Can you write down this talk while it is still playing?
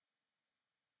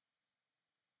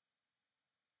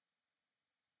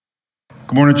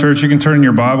Good morning, church. You can turn in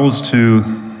your Bibles to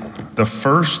the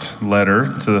first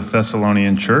letter to the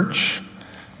Thessalonian church,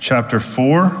 chapter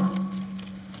 4.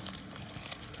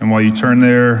 And while you turn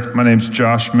there, my name's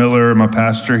Josh Miller. I'm a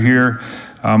pastor here.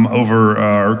 I'm over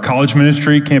our college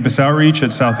ministry, campus outreach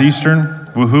at Southeastern.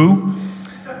 Woohoo!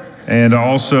 And I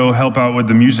also help out with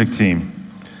the music team.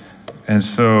 And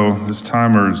so this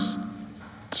timer's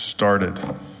started.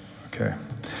 Okay.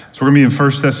 So we're going to be in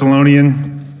 1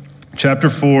 Thessalonians chapter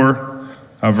 4.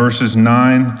 Verses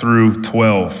 9 through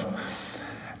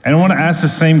 12. And I want to ask the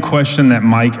same question that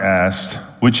Mike asked,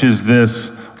 which is this: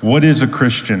 what is a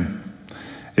Christian?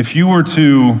 If you were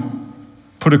to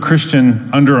put a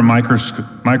Christian under a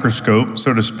microscope,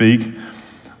 so to speak,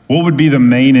 what would be the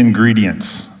main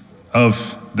ingredients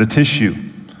of the tissue?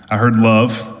 I heard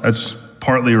love. That's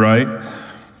partly right.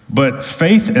 But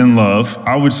faith and love,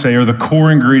 I would say, are the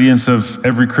core ingredients of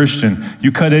every Christian.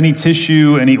 You cut any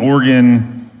tissue, any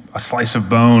organ, a slice of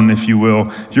bone, if you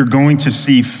will, you're going to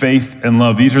see faith and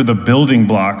love. These are the building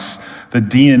blocks, the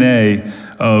DNA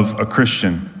of a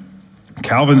Christian.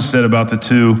 Calvin said about the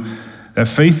two that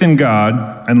faith in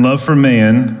God and love for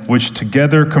man, which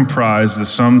together comprise the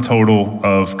sum total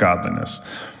of godliness.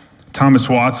 Thomas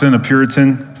Watson, a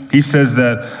Puritan, he says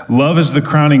that love is the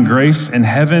crowning grace in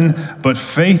heaven, but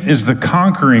faith is the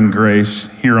conquering grace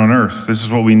here on earth. This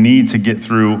is what we need to get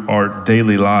through our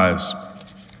daily lives.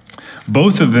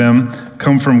 Both of them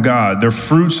come from God. They're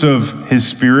fruits of His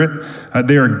Spirit.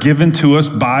 They are given to us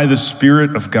by the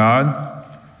Spirit of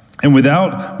God. And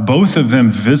without both of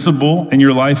them visible in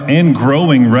your life and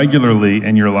growing regularly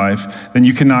in your life, then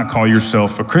you cannot call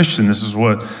yourself a Christian. This is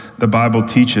what the Bible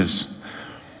teaches.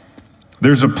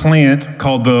 There's a plant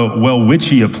called the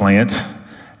Welwitschia plant,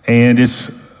 and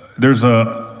there's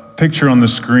a picture on the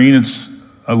screen. It's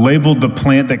labeled the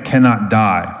plant that cannot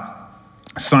die.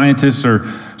 Scientists are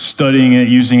studying it,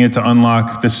 using it to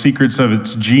unlock the secrets of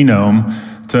its genome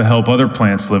to help other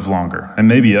plants live longer. And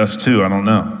maybe us too, I don't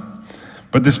know.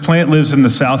 But this plant lives in the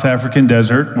South African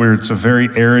desert, where it's a very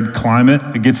arid climate.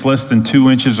 It gets less than 2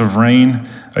 inches of rain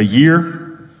a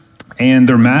year, and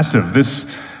they're massive. This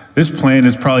plant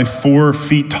is probably 4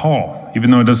 feet tall, even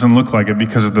though it doesn't look like it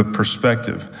because of the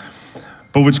perspective.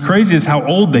 But what's crazy is how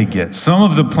old they get. Some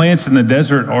of the plants in the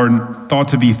desert are thought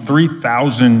to be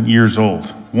 3,000 years old.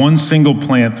 One single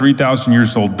plant, 3,000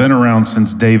 years old, been around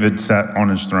since David sat on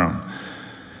his throne.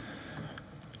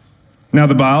 Now,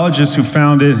 the biologist who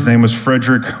found it, his name was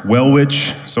Frederick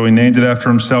Welwitsch, so he named it after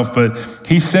himself, but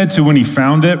he said when he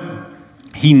found it,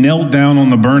 he knelt down on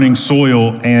the burning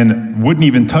soil and wouldn't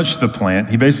even touch the plant.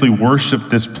 He basically worshiped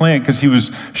this plant because he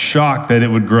was shocked that it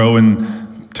would grow and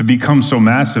to become so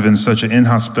massive in such an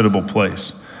inhospitable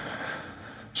place.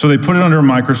 So they put it under a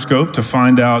microscope to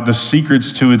find out the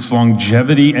secrets to its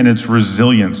longevity and its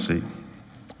resiliency.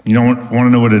 You don't want to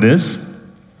know what it is?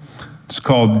 It's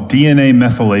called DNA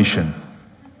methylation.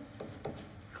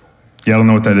 Yeah, I don't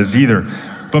know what that is either.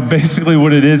 But basically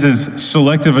what it is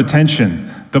selective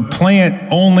attention. The plant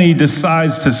only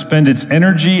decides to spend its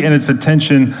energy and its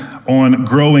attention on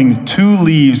growing 2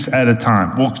 leaves at a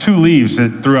time. Well, 2 leaves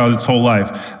throughout its whole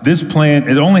life. This plant,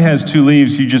 it only has 2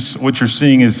 leaves. What you're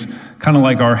seeing is kind of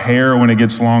like our hair. When it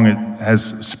gets long, it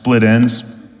has split ends.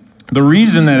 The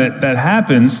reason that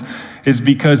happens is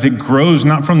because it grows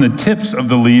not from the tips of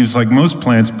the leaves like most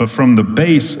plants, but from the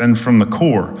base and from the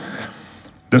core.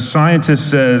 The scientist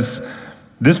says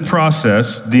this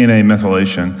process, DNA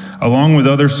methylation, along with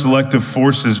other selective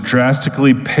forces,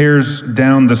 drastically pares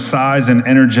down the size and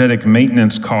energetic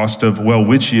maintenance cost of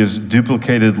Welwitschia's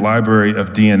duplicated library of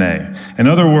DNA. In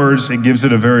other words, it gives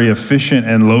it a very efficient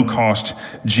and low-cost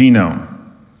genome.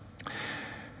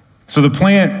 So the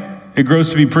plant, it grows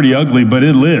to be pretty ugly, but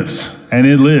it lives, and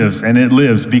it lives, and it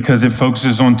lives because it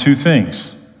focuses on 2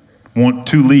 things,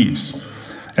 2 leaves.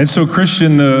 And so,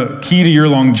 Christian, the key to your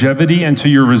longevity and to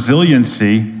your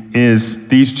resiliency is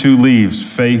these 2 leaves,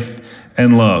 faith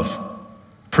and love,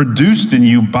 produced in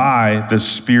you by the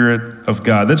Spirit of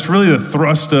God. That's really the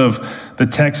thrust of the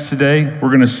text today. We're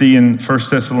going to see in 1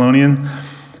 Thessalonians.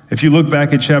 If you look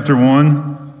back at chapter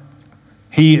 1,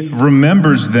 he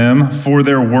remembers them for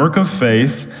their work of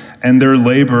faith and their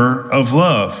labor of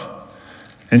love.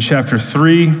 In chapter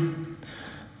 3,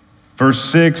 verse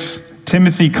 6,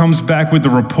 Timothy comes back with the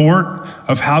report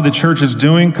of how the church is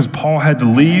doing because Paul had to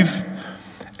leave.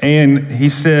 And he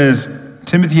says,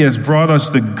 Timothy has brought us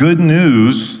the good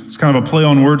news. It's kind of a play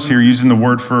on words here, using the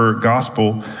word for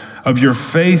gospel, of your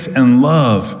faith and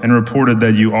love, and reported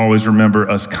that you always remember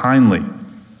us kindly.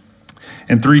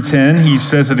 In 3:10, he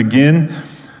says it again.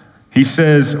 He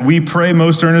says, we pray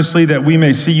most earnestly that we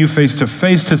may see you face to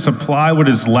face to supply what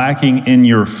is lacking in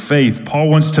your faith. Paul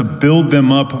wants to build them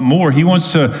up more. He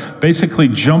wants to basically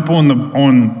jump on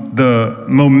the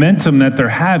momentum that they're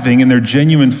having in their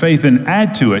genuine faith and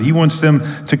add to it. He wants them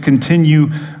to continue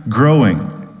growing.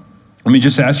 Let me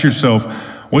just ask yourself,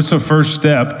 what's the first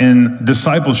step in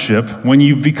discipleship when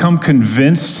you become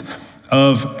convinced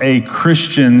of a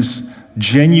Christian's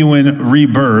genuine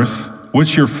rebirth?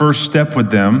 What's your first step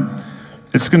with them?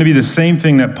 It's going to be the same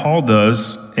thing that Paul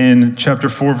does in chapter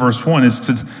 4, verse 1, is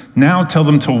to now tell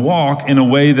them to walk in a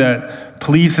way that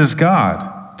pleases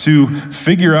God, to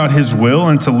figure out his will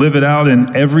and to live it out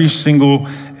in every single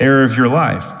area of your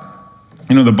life.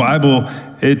 You know, the Bible,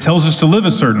 it tells us to live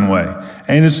a certain way.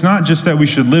 And it's not just that we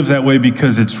should live that way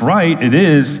because it's right,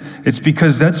 it's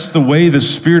because that's the way the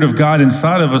Spirit of God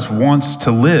inside of us wants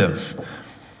to live.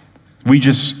 We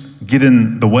just get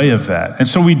in the way of that. And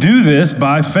so we do this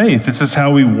by faith. This is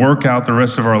how we work out the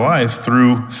rest of our life,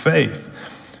 through faith.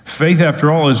 Faith,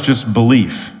 after all, is just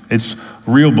belief. It's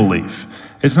real belief.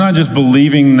 It's not just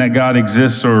believing that God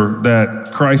exists or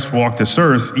that Christ walked this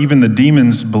earth. Even the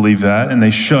demons believe that and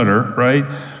they shudder, right?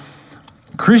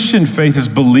 Christian faith is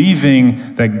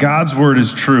believing that God's word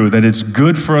is true, that it's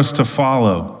good for us to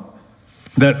follow,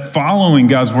 that following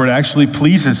God's word actually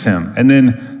pleases him, and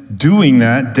then doing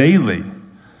that daily.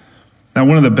 Now,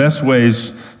 one of the best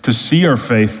ways to see our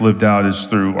faith lived out is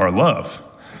through our love.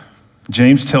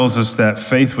 James tells us that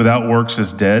faith without works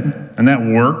is dead, and that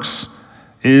works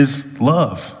is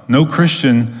love. No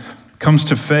Christian comes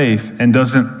to faith and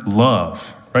doesn't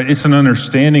love, right? It's an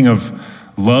understanding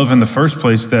of love in the first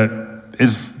place that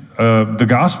is the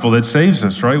gospel that saves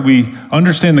us, right? We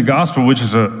understand the gospel, which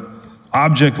is an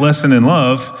object lesson in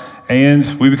love, and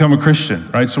we become a Christian,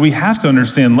 right? So we have to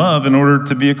understand love in order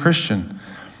to be a Christian.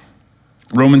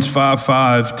 Romans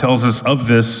 5:5 tells us of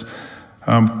this,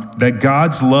 that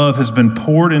God's love has been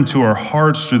poured into our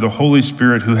hearts through the Holy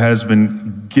Spirit who has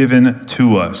been given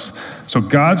to us. So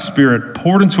God's Spirit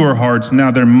poured into our hearts.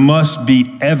 Now there must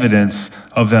be evidence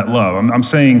of that love. I'm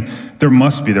saying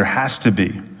there has to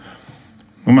be.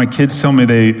 When my kids tell me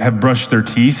they have brushed their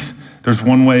teeth, there's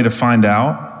one way to find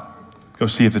out. Go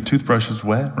see if the toothbrush is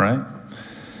wet, right?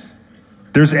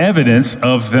 There's evidence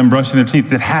of them brushing their teeth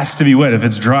that has to be wet. If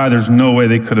it's dry, there's no way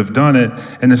they could have done it.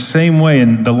 In the same way,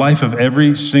 in the life of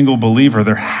every single believer,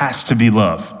 there has to be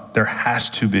love. There has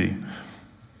to be.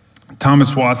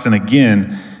 Thomas Watson,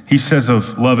 again, he says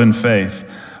of love and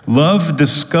faith, love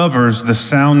discovers the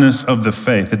soundness of the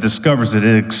faith. It discovers it,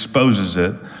 it exposes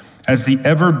it, as the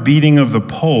ever beating of the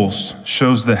pulse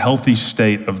shows the healthy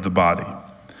state of the body.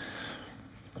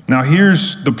 Now,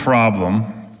 here's the problem,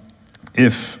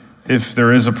 if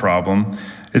there is a problem,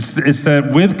 it's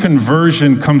that with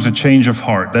conversion comes a change of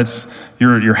heart. That's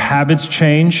your habits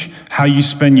change, how you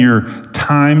spend your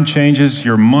time changes,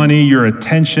 your money, your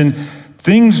attention.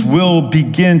 Things will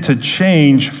begin to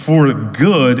change for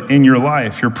good in your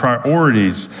life, your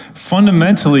priorities.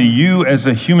 Fundamentally, you as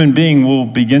a human being will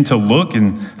begin to look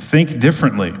and think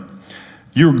differently.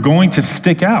 You're going to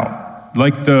stick out.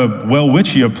 Like the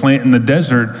welwitschia plant in the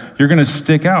desert, you're going to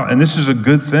stick out. And this is a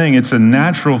good thing. It's a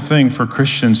natural thing for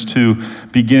Christians to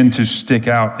begin to stick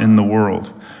out in the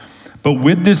world. But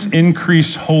with this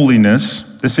increased holiness,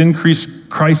 this increased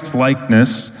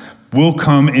Christ-likeness, will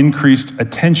come increased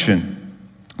attention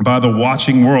by the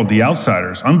watching world, the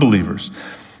outsiders, unbelievers.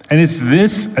 And it's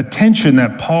this attention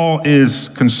that Paul is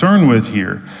concerned with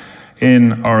here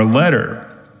in our letter.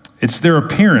 It's their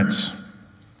appearance.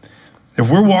 If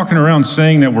we're walking around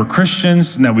saying that we're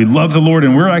Christians and that we love the Lord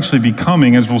and we're actually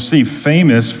becoming, as we'll see,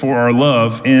 famous for our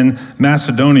love in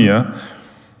Macedonia,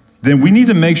 then we need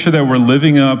to make sure that we're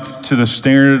living up to the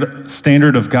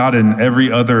standard of God in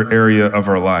every other area of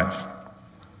our life.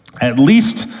 At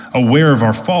least aware of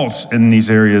our faults in these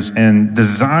areas and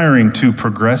desiring to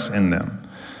progress in them.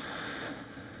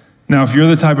 Now, if you're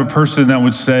the type of person that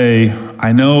would say,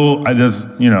 I know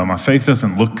my faith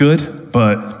doesn't look good,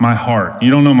 but my heart,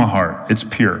 you don't know my heart, it's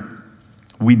pure.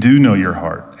 We do know your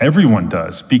heart. Everyone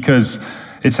does, because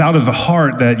it's out of the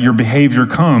heart that your behavior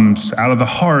comes. Out of the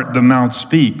heart, the mouth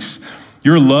speaks.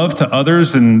 Your love to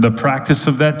others and the practice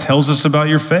of that tells us about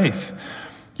your faith.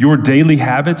 Your daily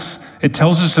habits, it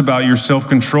tells us about your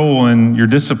self-control and your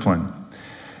discipline.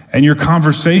 And your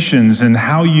conversations and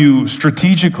how you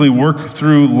strategically work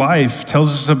through life tells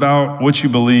us about what you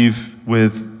believe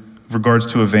with regards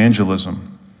to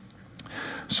evangelism.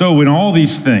 So in all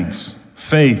these things,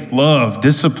 faith, love,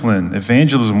 discipline,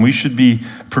 evangelism, we should be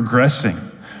progressing.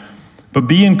 But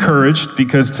be encouraged,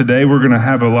 because today we're going to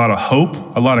have a lot of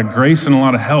hope, a lot of grace, and a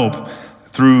lot of help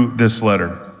through this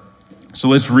letter. So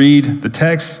let's read the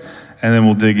text, and then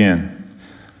we'll dig in.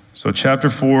 So chapter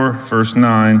 4, verse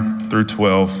 9 through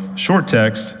 12, short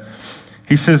text.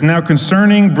 He says, "Now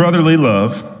concerning brotherly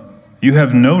love, you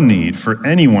have no need for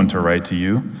anyone to write to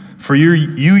you, for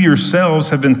you yourselves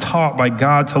have been taught by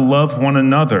God to love one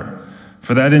another.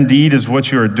 For that indeed is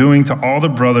what you are doing to all the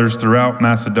brothers throughout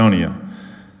Macedonia.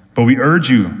 But we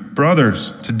urge you,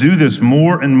 brothers, to do this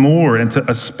more and more, and to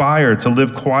aspire to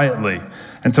live quietly,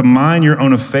 and to mind your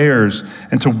own affairs,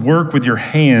 and to work with your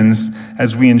hands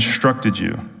as we instructed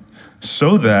you,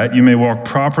 so that you may walk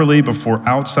properly before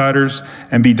outsiders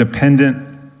and be dependent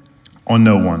on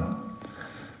no one."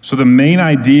 So the main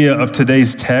idea of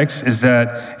today's text is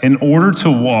that in order to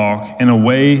walk in a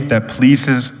way that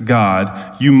pleases God,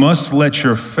 you must let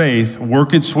your faith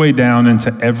work its way down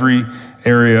into every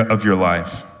area of your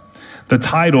life. The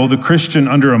title, "The Christian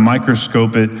Under a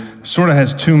Microscope," it sort of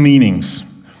has two meanings.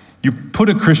 You put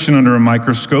a Christian under a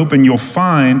microscope and you'll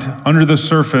find under the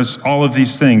surface all of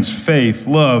these things: faith,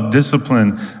 love,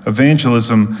 discipline,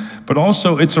 evangelism, but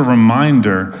also it's a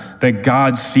reminder that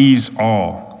God sees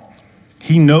all.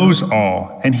 He knows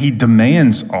all, and he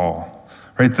demands all.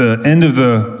 Right? The end of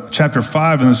the chapter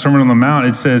 5 in the Sermon on the Mount,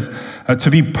 it says,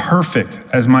 to be perfect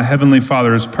as my heavenly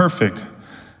Father is perfect.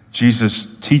 Jesus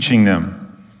teaching them.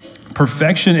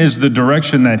 Perfection is the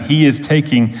direction that he is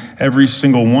taking every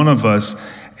single one of us,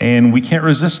 and we can't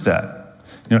resist that.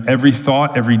 Every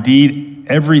thought, every deed,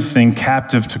 everything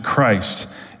captive to Christ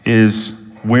is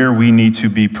where we need to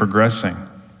be progressing.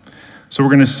 So we're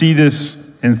going to see this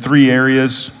in three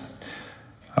areas.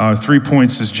 3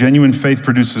 points is genuine faith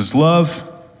produces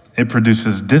love, it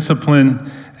produces discipline,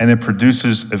 and it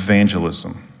produces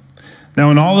evangelism. Now,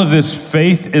 in all of this,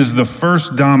 faith is the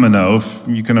first domino, if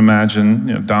you can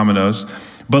imagine, dominoes,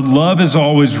 but love is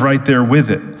always right there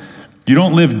with it. You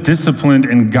don't live disciplined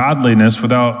in godliness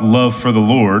without love for the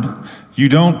Lord. You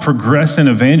don't progress in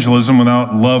evangelism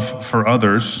without love for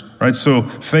others, right? So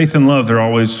faith and love, they're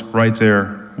always right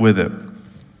there with it.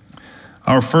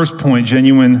 Our first point,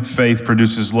 genuine faith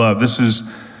produces love. This is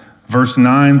verse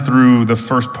 9 through the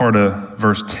first part of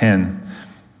verse 10.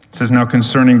 It says, "Now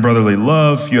concerning brotherly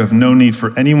love, you have no need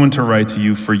for anyone to write to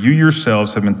you, for you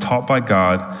yourselves have been taught by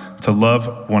God to love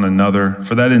one another.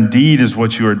 For that indeed is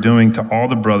what you are doing to all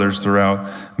the brothers throughout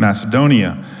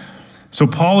Macedonia." So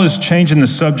Paul is changing the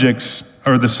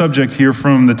subject here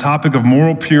from the topic of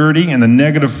moral purity and the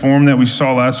negative form that we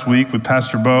saw last week with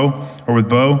Pastor Bo, or with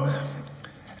Bo.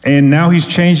 And now he's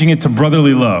changing it to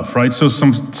brotherly love, right? So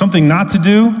something not to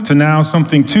do to now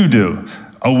something to do.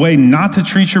 A way not to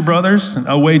treat your brothers,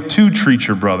 a way to treat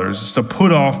your brothers. It's a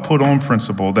put off, put on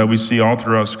principle that we see all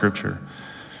throughout Scripture.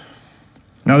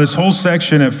 Now this whole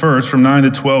section at first, from 9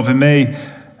 to 12, it may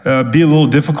be a little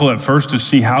difficult at first to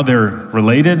see how they're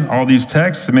related, all these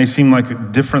texts. It may seem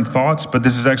like different thoughts, but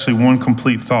this is actually one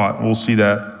complete thought. We'll see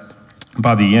that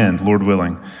by the end, Lord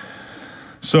willing.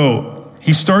 So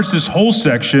he starts this whole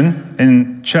section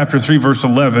in chapter 3, verse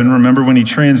 11. Remember when he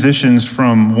transitions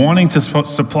from wanting to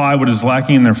supply what is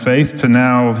lacking in their faith to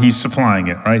now he's supplying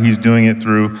it, right? He's doing it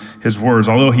through his words,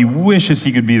 although he wishes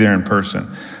he could be there in person.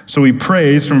 So he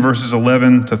prays from verses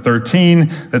 11 to 13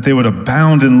 that they would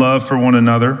abound in love for one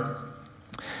another.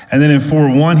 And then in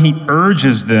 4:1, he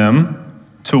urges them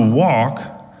to walk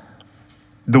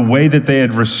the way that they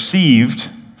had received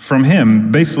from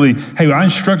him. Basically, hey, I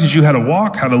instructed you how to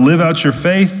walk, how to live out your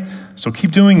faith, so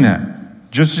keep doing that,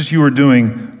 just as you are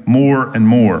doing more and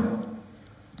more.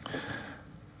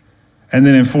 And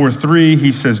then in 4:3,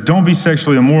 he says, don't be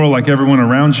sexually immoral like everyone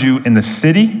around you in the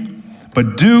city,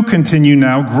 but do continue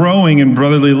now growing in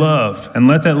brotherly love, and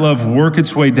let that love work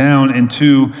its way down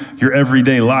into your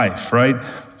everyday life, right?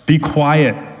 Be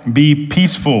quiet, be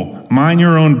peaceful, mind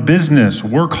your own business,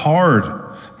 work hard,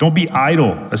 don't be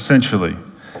idle, essentially.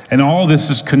 And all this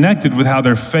is connected with how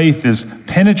their faith is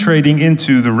penetrating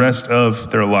into the rest of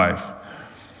their life.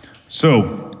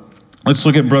 So let's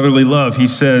look at brotherly love. He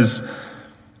says,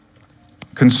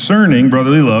 concerning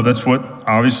brotherly love, that's what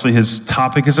obviously his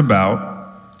topic is about.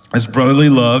 It's brotherly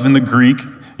love in the Greek.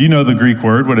 You know the Greek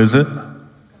word. What is it?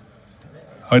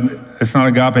 It's not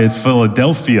agape, it's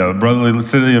Philadelphia, brotherly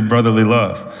city of brotherly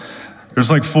love. There's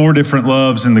like 4 different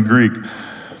loves in the Greek.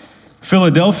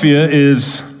 Philadelphia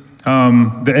is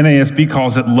the NASB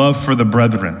calls it love for the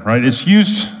brethren, right? It's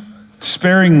used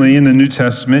sparingly in the New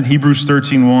Testament, Hebrews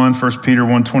 13:1, 1 Peter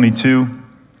 1:22.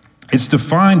 It's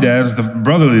defined as the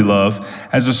brotherly love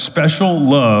as a special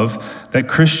love that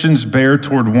Christians bear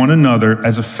toward one another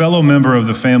as a fellow member of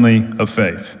the family of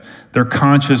faith. They're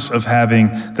conscious of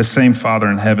having the same Father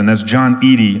in heaven. That's John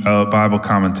Eady, a Bible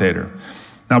commentator.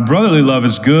 Now, brotherly love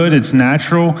is good, it's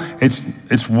natural,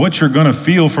 it's what you're going to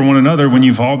feel for one another when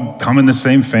you've all come in the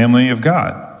same family of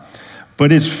God.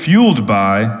 But it's fueled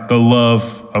by the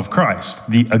love of Christ,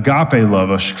 the agape love,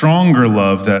 a stronger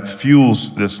love that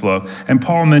fuels this love. And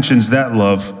Paul mentions that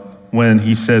love when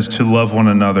he says to love one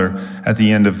another at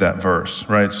the end of that verse,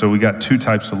 right? So we got two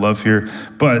types of love here,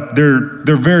 but they're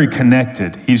very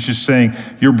connected. He's just saying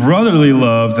your brotherly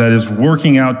love that is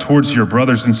working out towards your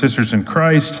brothers and sisters in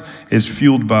Christ is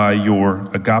fueled by your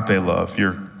agape love,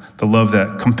 the love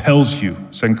that compels you,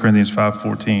 2 Corinthians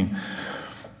 5:14.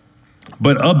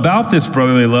 But about this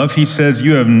brotherly love, he says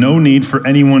you have no need for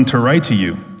anyone to write to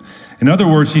you. In other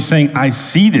words, he's saying, I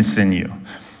see this in you.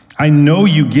 I know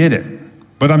you get it.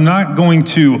 But I'm not going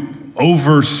to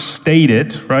overstate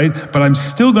it, right? But I'm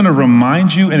still going to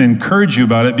remind you and encourage you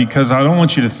about it because I don't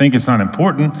want you to think it's not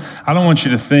important. I don't want you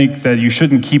to think that you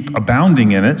shouldn't keep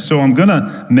abounding in it. So I'm going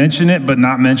to mention it, but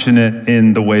not mention it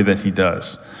in the way that he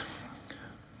does.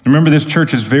 Remember, this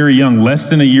church is very young,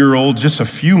 less than a year old, just a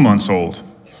few months old.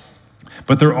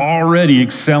 But they're already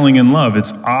excelling in love.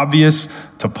 It's obvious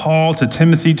to Paul, to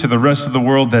Timothy, to the rest of the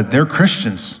world that they're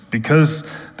Christians because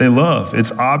they love.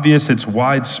 It's obvious, it's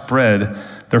widespread.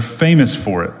 They're famous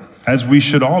for it, as we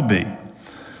should all be.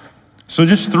 So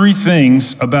just three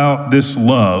things about this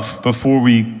love before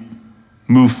we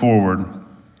move forward.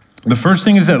 The first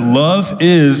thing is that love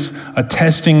is a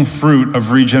testing fruit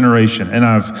of regeneration. And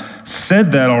I've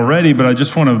said that already, but I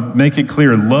just want to make it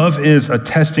clear. Love is a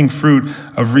testing fruit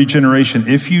of regeneration.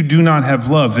 If you do not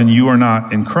have love, then you are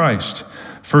not in Christ.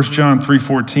 1 John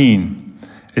 3:14,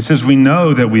 it says, we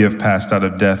know that we have passed out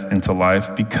of death into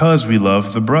life because we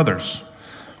love the brothers.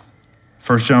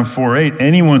 1 John 4:8,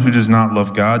 anyone who does not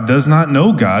love God does not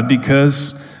know God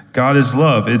because God is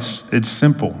love. It's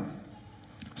simple.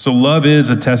 So love is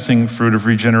a testing fruit of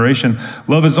regeneration.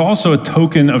 Love is also a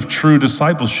token of true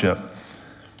discipleship.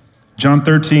 John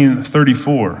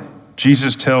 13:34,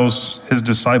 Jesus tells his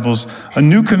disciples, a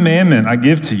new commandment I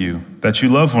give to you, that you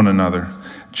love one another.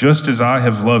 Just as I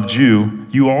have loved you,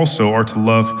 you also are to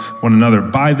love one another.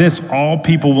 By this, all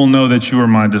people will know that you are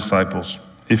my disciples,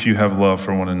 if you have love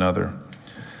for one another.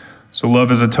 So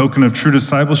love is a token of true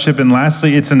discipleship. And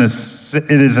lastly, it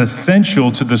is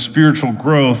essential to the spiritual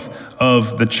growth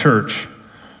of the church.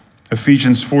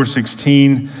 Ephesians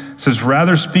 4:16 says,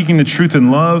 rather speaking the truth in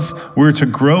love, we're to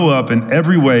grow up in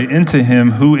every way into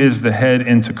him who is the head,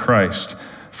 into Christ,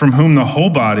 from whom the whole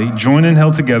body, joined and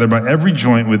held together by every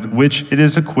joint with which it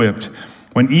is equipped,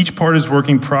 when each part is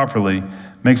working properly,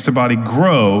 makes the body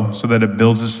grow so that it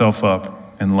builds itself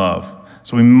up in love.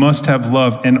 So we must have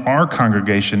love in our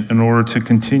congregation in order to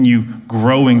continue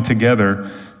growing together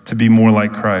to be more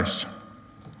like Christ.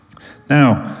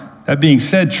 Now, that being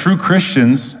said, true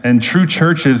Christians and true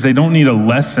churches, they don't need a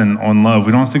lesson on love.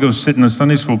 We don't have to go sit in a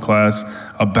Sunday school class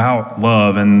about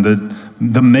love and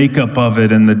the makeup of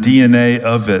it and the DNA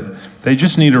of it. They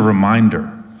just need a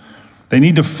reminder. They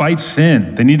need to fight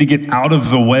sin. They need to get out of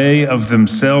the way of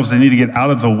themselves. They need to get out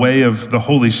of the way of the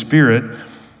Holy Spirit. You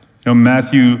know,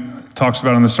 Matthew talks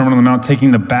about in the Sermon on the Mount, taking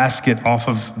the basket off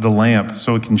of the lamp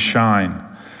so it can shine.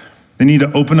 They need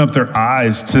to open up their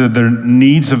eyes to the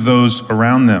needs of those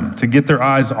around them, to get their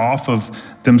eyes off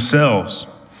of themselves.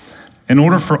 In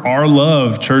order for our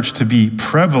love, church, to be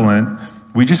prevalent,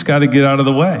 we just got to get out of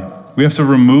the way. We have to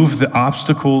remove the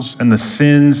obstacles and the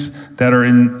sins that are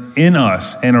in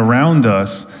us and around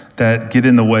us that get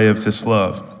in the way of this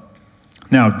love.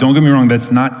 Now, don't get me wrong,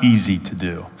 that's not easy to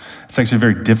do. It's actually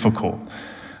very difficult.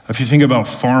 If you think about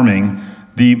farming,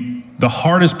 the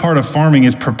hardest part of farming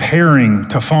is preparing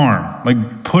to farm.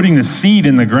 Like putting the seed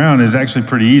in the ground is actually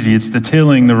pretty easy. It's the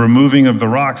tilling, the removing of the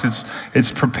rocks.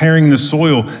 It's preparing the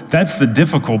soil. That's the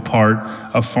difficult part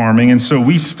of farming. And so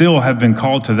we still have been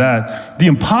called to that. The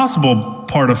impossible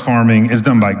part of farming is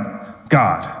done by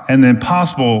God. And the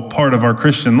impossible part of our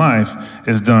Christian life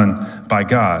is done by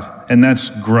God. And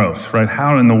that's growth, right?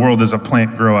 How in the world does a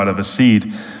plant grow out of a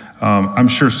seed? I'm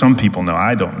sure some people know.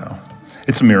 I don't know.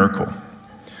 It's a miracle.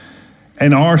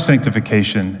 And our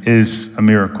sanctification is a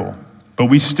miracle, but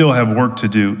we still have work to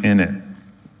do in it.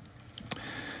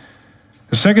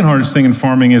 The second hardest thing in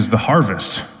farming is the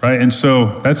harvest, right? And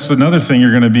so that's another thing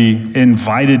you're going to be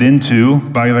invited into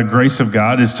by the grace of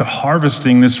God, is to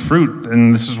harvesting this fruit.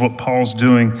 And this is what Paul's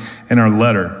doing in our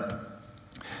letter.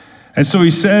 And so he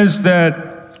says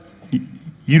that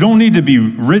you don't need to be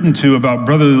written to about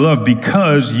brotherly love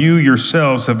because you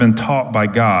yourselves have been taught by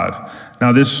God.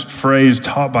 Now, this phrase,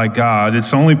 taught by God,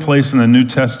 it's the only place in the New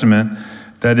Testament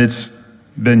that it's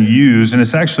been used, and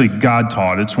it's actually God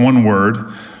taught. It's one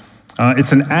word.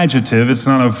 It's an adjective. It's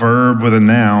not a verb with a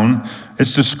noun.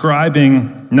 It's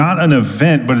describing not an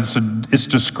event, but it's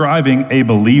describing a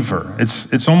believer.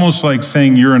 It's almost like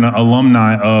saying you're an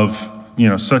alumni of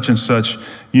such and such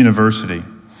university.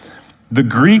 The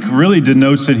Greek really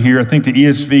denotes it here. I think the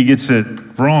ESV gets it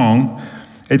wrong.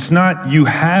 It's not you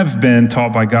have been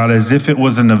taught by God as if it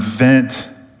was an event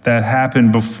that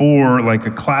happened before, like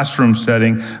a classroom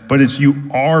setting, but it's you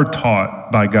are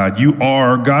taught by God. You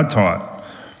are God taught,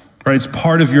 right? It's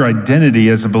part of your identity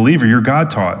as a believer. You're God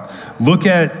taught. Look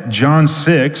at John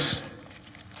 6.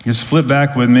 Just flip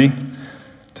back with me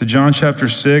to John chapter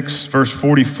 6, verse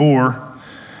 44.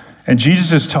 And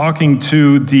Jesus is talking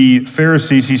to the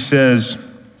Pharisees. He says,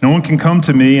 "No one can come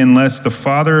to me unless the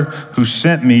Father who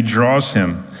sent me draws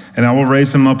him, and I will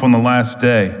raise him up on the last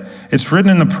day." It's written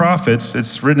in the prophets.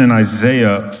 It's written in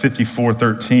Isaiah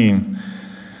 54:13.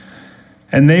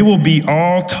 "And they will be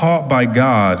all taught by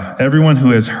God. Everyone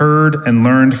who has heard and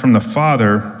learned from the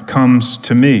Father comes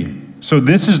to me." So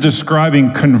this is describing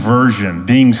conversion,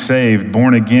 being saved,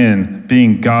 born again,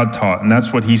 being God taught. And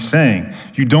that's what he's saying.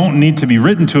 You don't need to be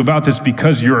written to about this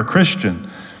because you're a Christian.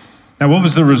 Now, what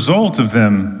was the result of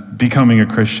them becoming a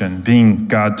Christian, being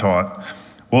God taught?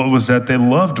 Well, it was that they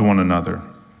loved one another.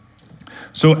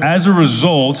 So as a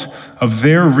result of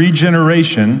their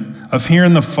regeneration, of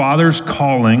hearing the Father's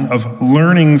calling, of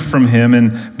learning from him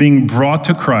and being brought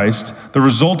to Christ, the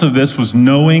result of this was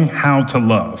knowing how to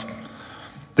love.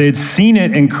 They had seen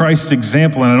it in Christ's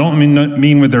example, and I don't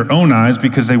mean with their own eyes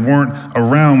because they weren't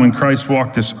around when Christ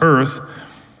walked this earth,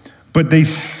 but they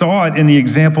saw it in the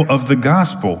example of the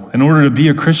gospel. In order to be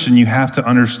a Christian, you have to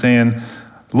understand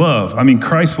love. I mean,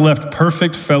 Christ left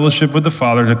perfect fellowship with the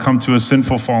Father to come to a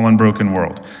sinful, fallen, broken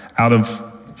world.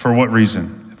 For what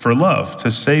reason? For love,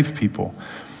 to save people.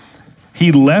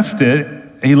 He left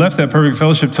that perfect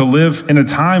fellowship to live in a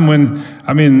time when,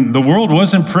 the world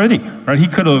wasn't pretty, right? He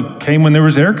could have came when there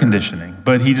was air conditioning,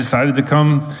 but he decided to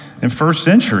come in first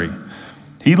century.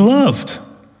 He loved.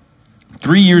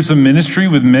 3 years of ministry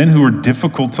with men who were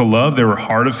difficult to love. They were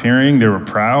hard of hearing. They were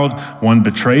proud. One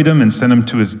betrayed him and sent him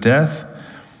to his death.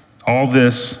 All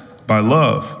this by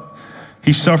love.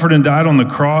 He suffered and died on the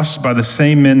cross by the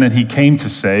same men that he came to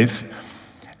save.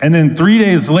 And then 3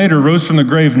 days later rose from the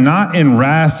grave, not in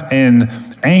wrath and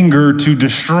anger to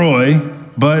destroy,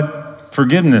 but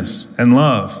forgiveness and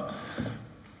love.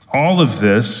 All of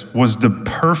this was the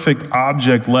perfect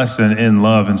object lesson in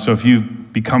love. And so if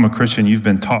you've become a Christian, you've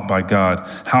been taught by God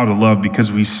how to love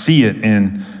because we see it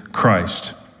in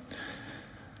Christ.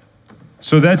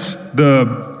 So that's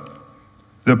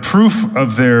the proof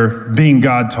of their being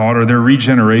God taught or their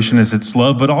regeneration is its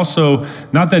love, but also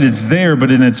not that it's there, but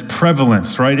in its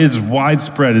prevalence, right? It's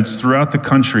widespread. It's throughout the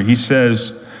country. He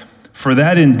says, "For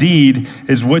that indeed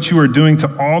is what you are doing to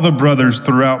all the brothers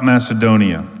throughout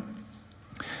Macedonia."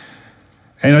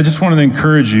 And I just wanted to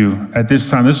encourage you at this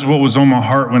time. This is what was on my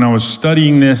heart when I was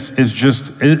studying this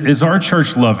is our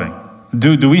church loving?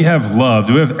 Do we have love?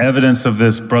 Do we have evidence of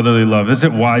this brotherly love? Is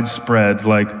it widespread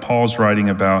like Paul's writing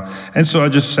about? And so I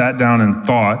just sat down and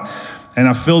thought, and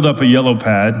I filled up a yellow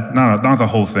pad, not the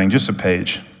whole thing, just a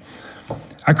page.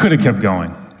 I could have kept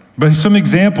going. But some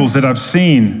examples that I've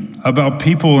seen about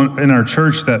people in our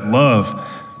church that love.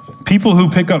 People who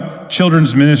pick up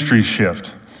children's ministry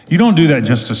shift. You don't do that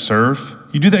just to serve.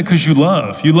 You do that because you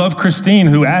love. You love Christine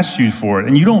who asked you for it.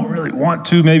 And you don't really want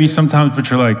to maybe sometimes, but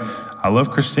you're like, I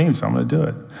love Christine, so I'm going to do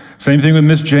it. Same thing with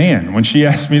Miss Jan. When she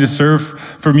asked me to serve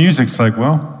for music, it's like,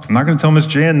 well, I'm not going to tell Miss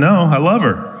Jan no. I love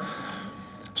her.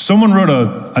 Someone wrote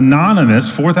an anonymous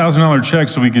 $4,000 check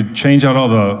so we could change out all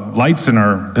the lights in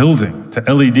our building to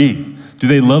LED. Do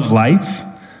they love lights?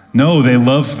 No, they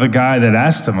love the guy that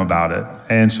asked them about it,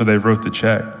 and so they wrote the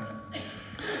check.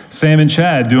 Sam and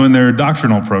Chad doing their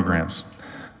doctrinal programs.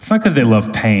 It's not because they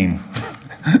love pain.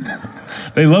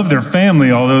 They love their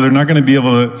family, although they're not going to be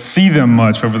able to see them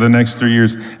much over the next 3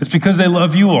 years. It's because they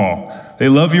love you all. They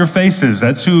love your faces.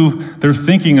 That's who they're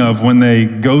thinking of when they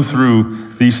go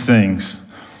through these things.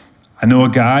 I know a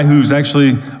guy who's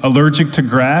actually allergic to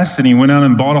grass, and he went out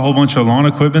and bought a whole bunch of lawn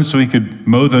equipment so he could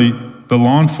mow the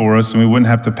lawn for us, and we wouldn't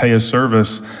have to pay a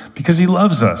service because he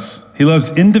loves us. He loves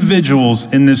individuals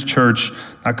in this church,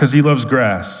 not because he loves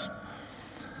grass.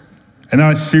 And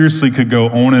I seriously could go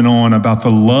on and on about the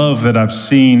love that I've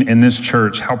seen in this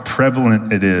church, how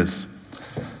prevalent it is.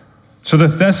 So the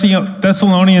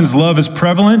Thessalonians' love is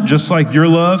prevalent, just like your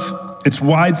love. It's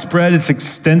widespread, it's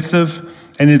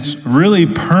extensive, and it's really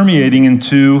permeating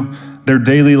into their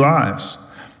daily lives.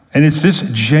 And it's this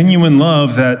genuine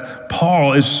love that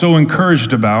Paul is so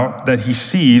encouraged about, that he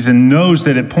sees and knows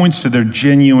that it points to their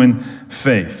genuine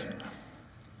faith.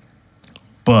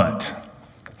 But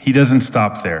he doesn't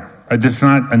stop there. Right? That's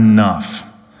not enough.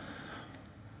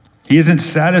 He isn't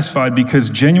satisfied because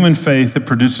genuine faith that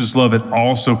produces love, it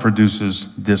also produces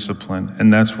discipline.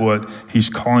 And that's what he's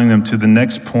calling them to the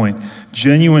next point.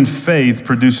 Genuine faith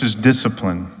produces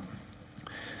discipline.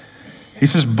 He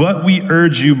says, but we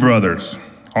urge you, brothers,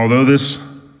 although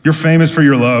you're famous for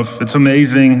your love, it's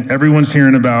amazing, everyone's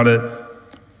hearing about it,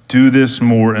 do this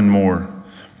more and more.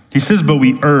 He says, but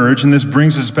we urge, and this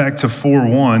brings us back to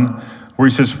 4:1, where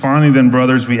he says, finally then,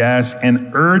 brothers, we ask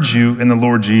and urge you in the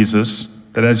Lord Jesus,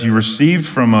 that as you received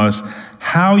from us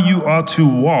how you ought to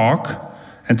walk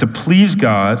and to please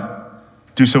God,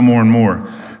 do so more and more.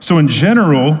 So in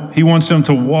general, he wants them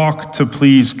to walk to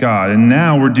please God. And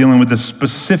now we're dealing with the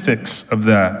specifics of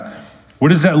that. What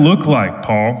does that look like,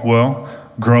 Paul? Well,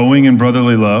 growing in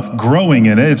brotherly love, growing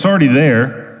in it. It's already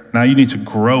there. Now you need to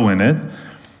grow in it.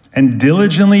 And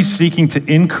diligently seeking to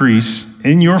increase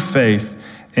in your faith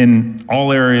in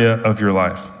all area of your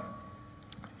life.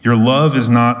 Your love is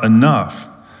not enough.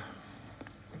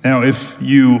 Now, if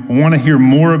you want to hear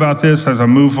more about this as I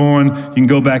move on, you can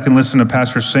go back and listen to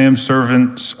Pastor Sam's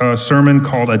sermon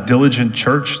called A Diligent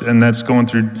Church, and that's going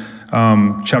through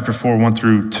chapter 4, 1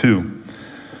 through 2.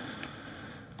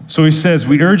 So he says,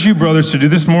 we urge you, brothers, to do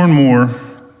this more and more.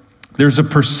 There's a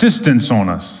persistence on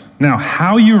us. Now,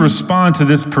 how you respond to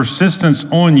this persistence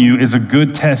on you is a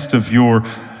good test of your,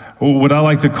 what I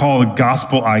like to call a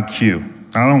gospel IQ.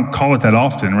 I don't call it that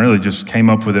often, really just came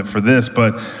up with it for this,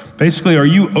 but basically, are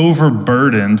you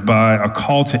overburdened by a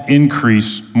call to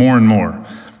increase more and more?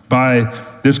 By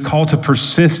this call to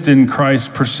persist in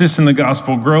Christ, persist in the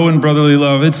gospel, grow in brotherly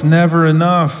love? It's never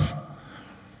enough.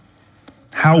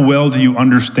 How well do you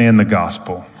understand the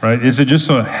gospel, right? Is it just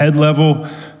a head level,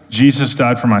 Jesus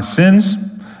died for my sins,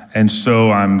 and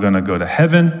so I'm going to go to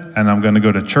heaven, and I'm going to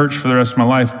go to church for the rest of my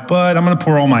life, but I'm going to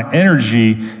pour all my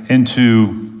energy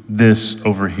into this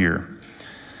over here.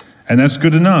 And that's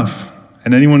good enough.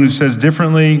 And anyone who says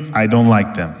differently, I don't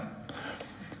like them.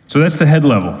 So that's the head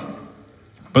level.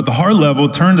 But the heart level,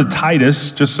 turn to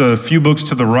Titus, just a few books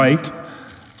to the right.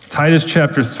 Titus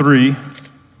chapter 3.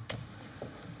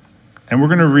 And we're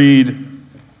going to read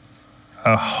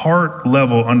a heart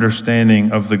level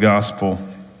understanding of the gospel.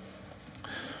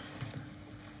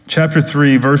 Chapter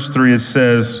 3, verse 3, it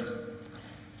says,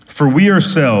 for we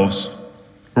ourselves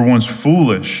were once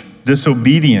foolish,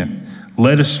 disobedient,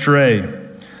 led astray,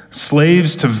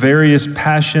 slaves to various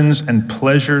passions and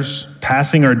pleasures,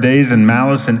 passing our days in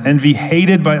malice and envy,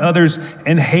 hated by others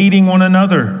and hating one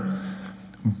another.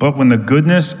 But when the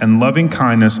goodness and loving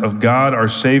kindness of God our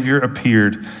Savior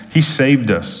appeared, he saved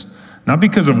us, not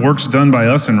because of works done by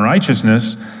us in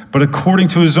righteousness, but according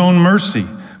to his own mercy,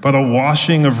 by the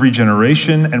washing of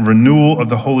regeneration and renewal of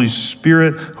the Holy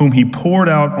Spirit, whom he poured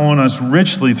out on us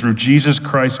richly through Jesus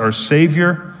Christ our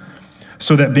Savior,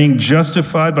 so that being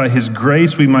justified by his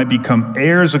grace, we might become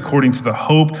heirs according to the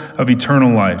hope of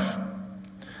eternal life.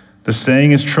 The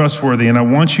saying is trustworthy, and I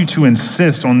want you to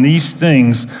insist on these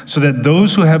things so that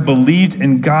those who have believed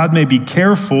in God may be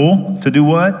careful to do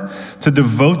what? To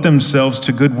devote themselves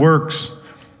to good works.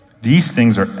 These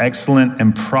things are excellent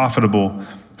and profitable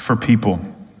for people.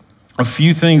 A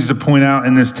few things to point out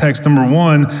in this text. Number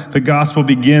one, the gospel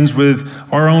begins with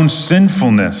our own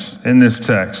sinfulness in this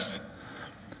text.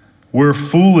 We're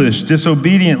foolish,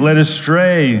 disobedient, led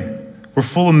astray. We're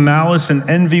full of malice and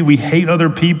envy. We hate other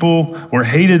people. We're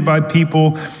hated by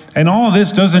people. And all of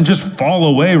this doesn't just fall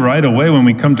away right away when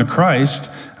we come to Christ.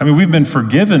 I mean, we've been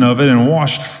forgiven of it and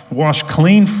washed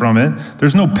clean from it.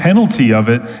 There's no penalty of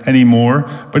it anymore,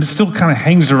 but it still kind of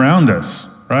hangs around us,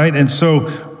 right? And so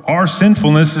our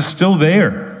sinfulness is still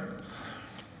there.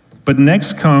 But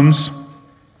next comes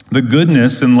the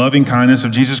goodness and loving kindness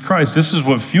of Jesus Christ. This is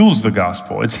what fuels the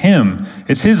gospel. It's him.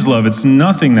 It's his love. It's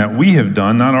nothing that we have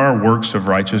done, not our works of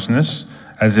righteousness,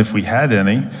 as if we had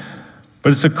any,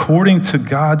 but it's according to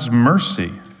God's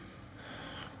mercy.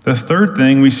 The third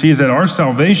thing we see is that our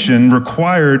salvation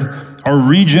required our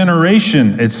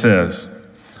regeneration, it says.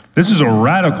 This is a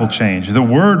radical change. The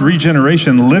word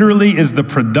regeneration literally is the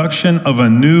production of a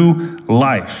new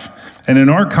life. And in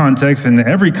our context, in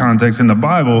every context in the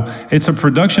Bible, it's a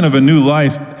production of a new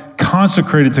life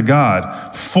consecrated to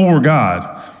God, for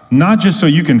God. Not just so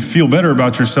you can feel better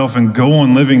about yourself and go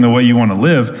on living the way you want to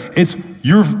live. It's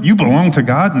you belong to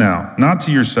God now, not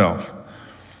to yourself.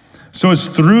 So it's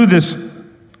through this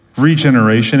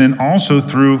regeneration and also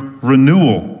through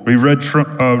renewal. We read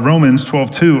Romans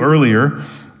 12:2 earlier.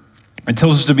 It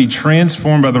tells us to be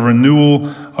transformed by the renewal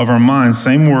of our minds.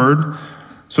 Same word.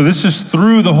 So this is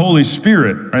through the Holy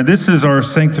Spirit, right? This is our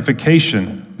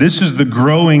sanctification. This is the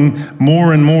growing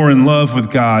more and more in love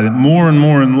with God and more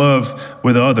in love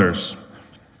with others.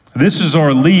 This is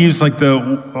our leaves like the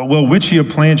Welwitschia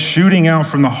plant shooting out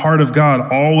from the heart of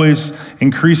God, always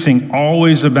increasing,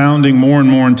 always abounding more and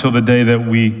more until the day that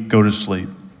we go to sleep.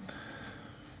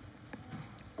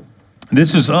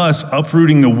 This is us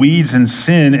uprooting the weeds and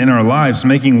sin in our lives,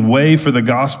 making way for the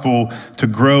gospel to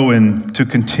grow and to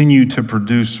continue to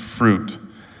produce fruit.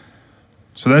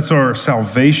 So that's our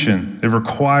salvation. It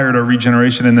required our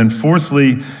regeneration. And then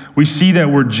fourthly, we see that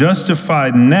we're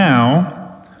justified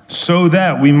now so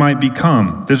that we might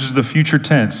become. This is the future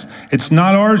tense. It's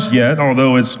not ours yet,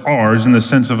 although it's ours in the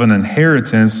sense of an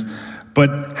inheritance.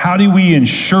 But how do we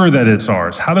ensure that it's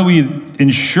ours? How do we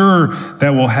ensure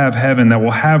that we'll have heaven, that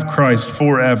we'll have Christ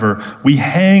forever? We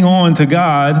hang on to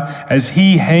God as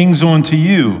he hangs on to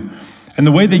you. And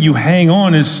the way that you hang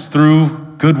on is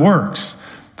through good works,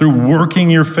 through working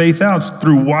your faith out,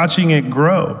 through watching it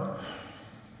grow.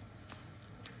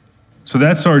 So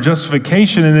that's our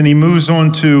justification. And then he moves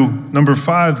on to number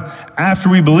 5. After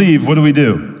we believe, what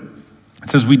do? It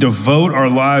says we devote our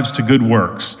lives to good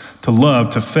works, to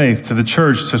love, to faith, to the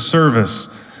church, to service.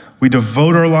 We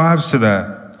devote our lives to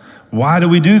that. Why do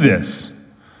we do this?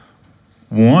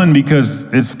 1, because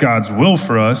it's God's will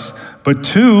for us, but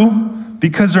 2,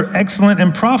 because they're excellent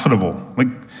and profitable. Like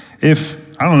if,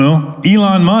 I don't know,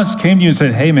 Elon Musk came to you and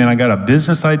said, hey man, I got a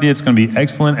business idea. It's going to be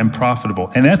excellent and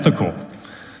profitable and ethical.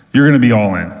 You're going to be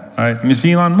all in, right? I mean,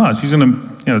 see Elon Musk, he's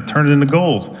going to turn it into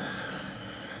gold.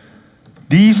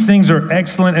 These things are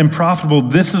excellent and profitable.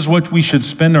 This is what we should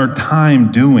spend our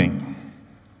time doing.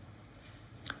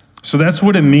 So that's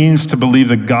what it means to believe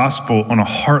the gospel on a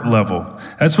heart level.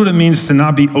 That's what it means to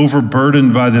not be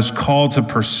overburdened by this call to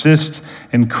persist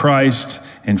in Christ,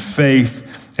 in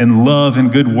faith, in love, and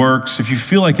good works. If you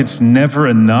feel like it's never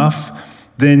enough,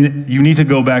 then you need to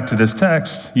go back to this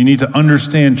text. You need to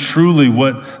understand truly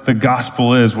what the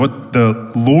gospel is, what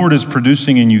the Lord is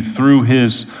producing in you through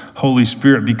his Holy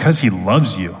Spirit, because he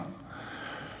loves you.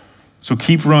 So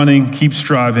keep running, keep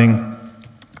striving.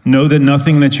 Know that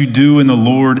nothing that you do in the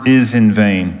Lord is in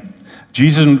vain.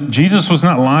 Jesus was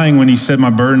not lying when he said,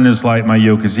 my burden is light, my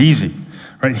yoke is easy.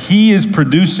 Right? He is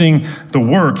producing the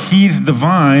work. He's the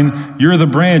vine, you're the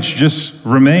branch, just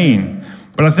remain.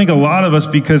 But I think a lot of us,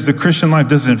 because the Christian life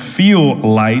doesn't feel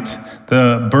light,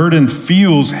 the burden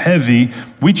feels heavy,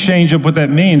 we change up what that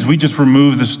means. We just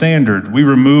remove the standard. We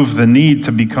remove the need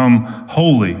to become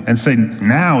holy and say,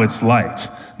 now it's light.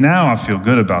 Now I feel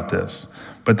good about this.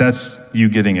 But that's you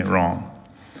getting it wrong.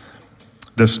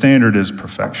 The standard is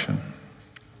perfection.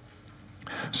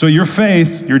 So your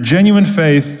faith, your genuine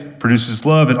faith, produces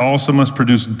love. It also must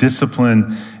produce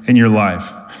discipline in your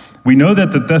life. We know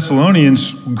that the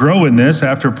Thessalonians grow in this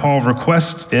after Paul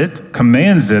requests it,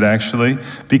 commands it actually,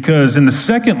 because in the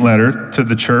second letter to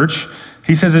the church,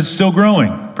 he says it's still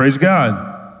growing. Praise God.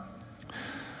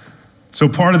 So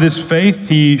part of this faith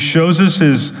he shows us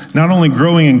is not only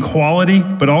growing in quality,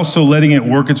 but also letting it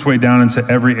work its way down into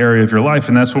every area of your life.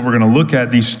 And that's what we're going to look at,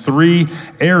 these 3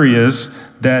 areas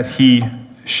that he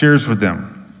shares with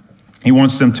them. He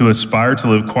wants them to aspire to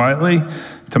live quietly,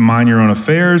 to mind your own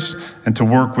affairs, and to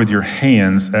work with your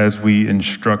hands as we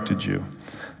instructed you.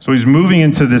 So he's moving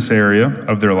into this area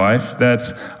of their life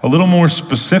that's a little more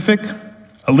specific,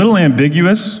 a little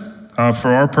ambiguous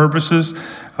for our purposes.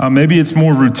 Maybe it's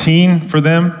more routine for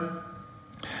them.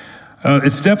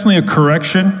 It's definitely a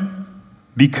correction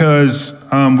because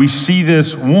we see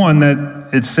this, one, that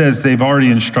it says they've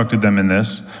already instructed them in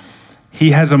this.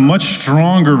 He has a much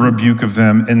stronger rebuke of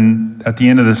them at the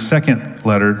end of the second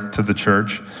letter to the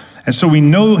church. And so we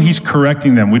know he's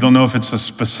correcting them. We don't know if it's a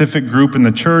specific group in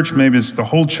the church. Maybe it's the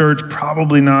whole church.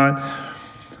 Probably not.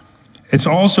 It's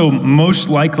also most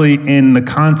likely in the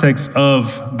context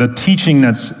of the teaching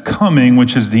that's coming,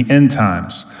 which is the end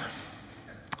times.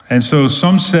 And so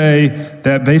some say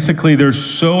that basically they're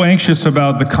so anxious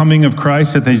about the coming of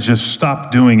Christ that they just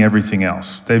stopped doing everything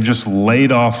else. They've just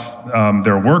laid off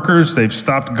their workers. They've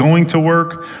stopped going to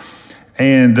work,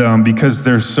 and because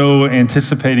they're so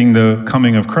anticipating the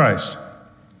coming of Christ.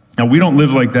 Now, we don't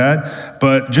live like that,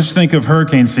 but just think of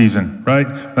hurricane season, right?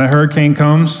 When that hurricane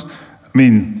comes, I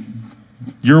mean,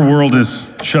 your world is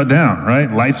shut down, right?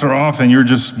 Lights are off and you're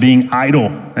just being idle,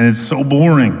 and it's so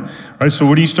boring, right? So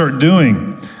what do you start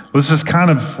doing? Well, this is kind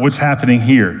of what's happening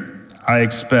here, I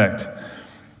expect.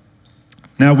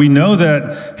 Now, we know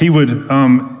that he would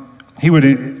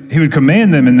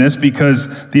command them in this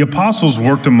because the apostles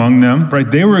worked among them, right?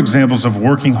 They were examples of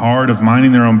working hard, of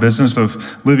minding their own business,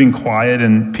 of living quiet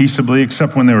and peaceably,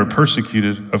 except when they were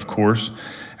persecuted, of course.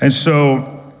 And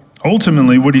so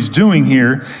Ultimately, what he's doing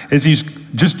here is he's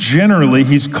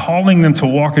calling them to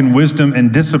walk in wisdom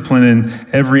and discipline in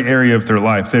every area of their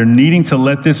life. They're needing to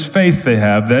let this faith they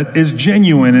have that is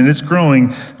genuine and it's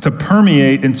growing to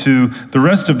permeate into the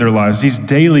rest of their lives, these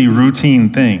daily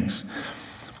routine things.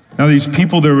 Now, these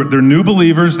people, they're new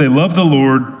believers, they love the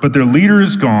Lord, but their leader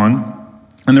is gone,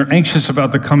 and they're anxious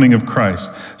about the coming of Christ.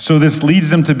 So this leads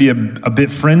them to be a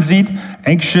bit frenzied,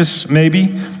 anxious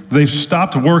maybe. They've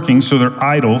stopped working, so they're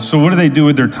idle. So what do they do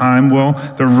with their time? Well,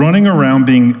 they're running around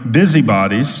being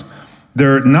busybodies.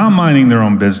 They're not minding their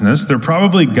own business. They're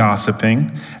probably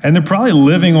gossiping, and they're probably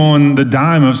living on the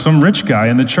dime of some rich guy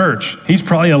in the church. He's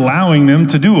probably allowing them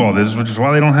to do all this, which is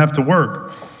why they don't have to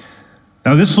work.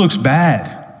 Now, this looks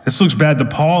bad. This looks bad to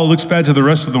Paul. It looks bad to the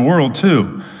rest of the world,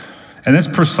 too. And that's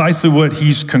precisely what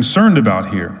he's concerned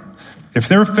about here. If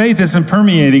their faith isn't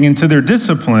permeating into their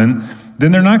discipline,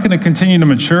 then they're not going to continue to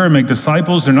mature and make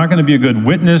disciples. They're not going to be a good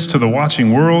witness to the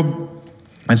watching world.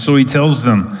 And so he tells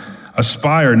them,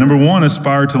 aspire. Number one,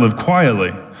 aspire to live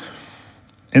quietly.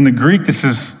 In the Greek,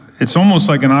 it's almost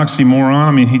like an oxymoron.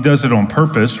 I mean, he does it on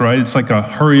purpose, right? It's like a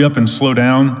hurry up and slow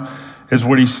down is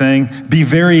what he's saying. Be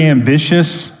very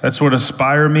ambitious. That's what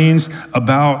aspire means,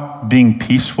 about being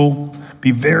peaceful.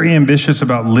 Be very ambitious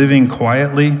about living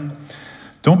quietly.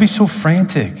 Don't be so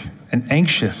frantic and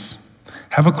anxious.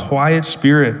 Have a quiet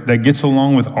spirit that gets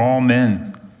along with all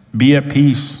men. Be at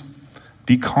peace.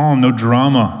 Be calm, no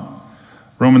drama.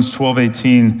 Romans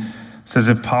 12:18 says,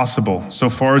 if possible, so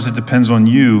far as it depends on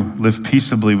you, live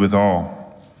peaceably with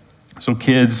all. So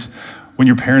kids, when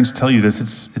your parents tell you this,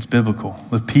 it's biblical.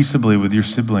 Live peaceably with your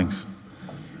siblings.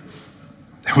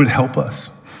 It would help us.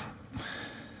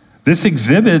 This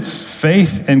exhibits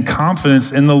faith and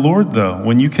confidence in the Lord, though,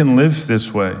 when you can live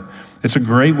this way. It's a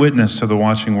great witness to the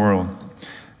watching world.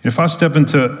 If I step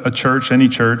into a church, any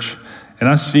church, and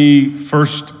I see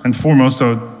first and foremost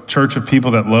a church of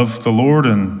people that love the Lord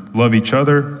and love each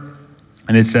other,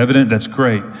 and it's evident, that's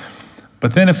great.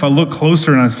 But then if I look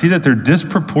closer and I see that they're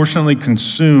disproportionately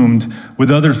consumed with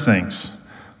other things,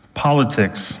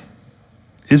 politics,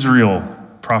 Israel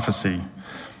prophecy,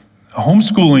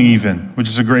 homeschooling even, which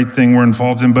is a great thing we're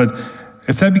involved in, but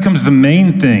if that becomes the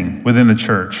main thing within a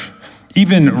church,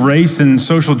 even race and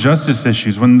social justice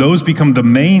issues, when those become the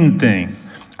main thing,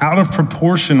 out of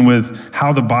proportion with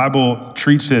how the Bible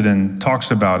treats it and talks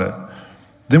about it,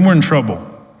 then we're in trouble.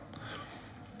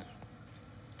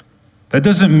 That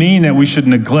doesn't mean that we should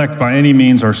neglect by any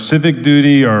means our civic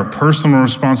duty, our personal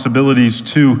responsibilities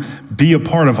to be a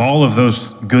part of all of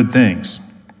those good things.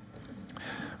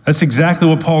 That's exactly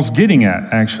what Paul's getting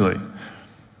at, actually.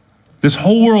 This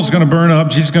whole world's going to burn up.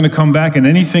 Jesus is going to come back, and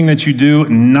anything that you do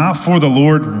not for the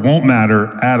Lord won't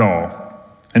matter at all.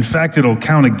 In fact, it'll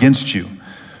count against you.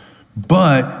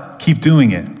 But keep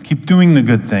doing it. Keep doing the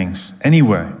good things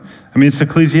anyway. I mean, it's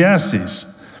Ecclesiastes,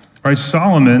 right?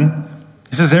 Solomon,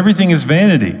 he says everything is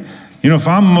vanity. You know, if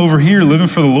I'm over here living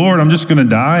for the Lord, I'm just going to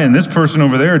die, and this person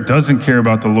over there doesn't care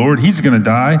about the Lord. He's going to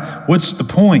die. What's the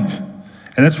point?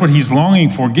 And that's what he's longing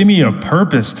for. Give me a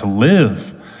purpose to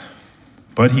live.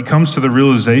 But he comes to the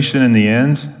realization in the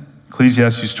end,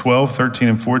 Ecclesiastes 12:13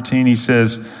 and 14, he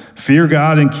says, fear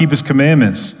God and keep his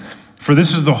commandments, for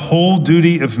this is the whole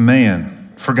duty of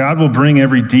man. For God will bring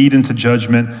every deed into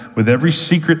judgment with every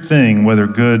secret thing, whether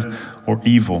good or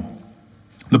evil.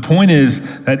 The point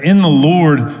is that in the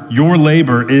Lord, your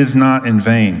labor is not in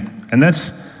vain. And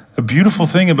that's a beautiful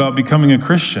thing about becoming a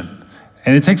Christian.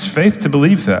 And it takes faith to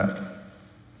believe that.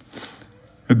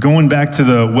 Going back to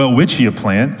the Welwitschia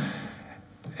plant,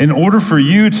 in order for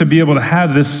you to be able to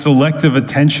have this selective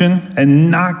attention and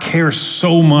not care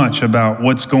so much about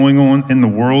what's going on in the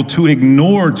world, to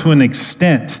ignore to an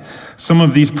extent some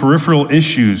of these peripheral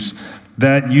issues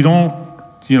that you don't,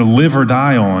 live or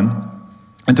die on,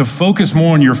 and to focus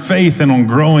more on your faith and on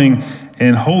growing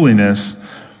in holiness,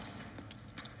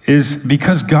 is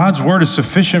because God's word is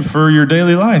sufficient for your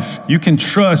daily life. You can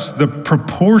trust the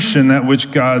proportion at which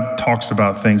God talks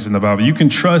about things in the Bible. You can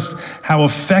trust how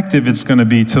effective it's going to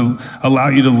be to allow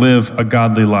you to live a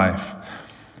godly life.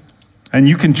 And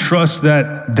you can trust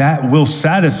that that will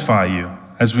satisfy you,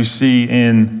 as we see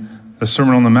in the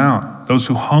Sermon on the Mount. Those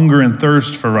who hunger and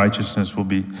thirst for righteousness will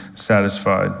be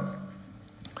satisfied.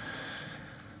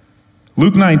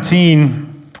 Luke 19,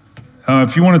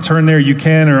 if you want to turn there, you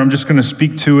can, or I'm just going to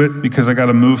speak to it because I got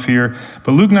to move here.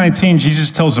 But Luke 19,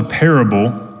 Jesus tells a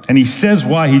parable, and he says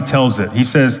why he tells it. He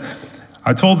says,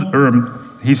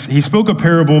 he spoke a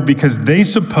parable because they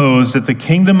supposed that the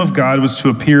kingdom of God was to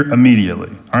appear immediately.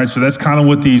 All right, so that's kind of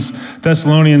what these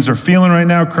Thessalonians are feeling right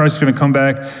now. Christ's going to come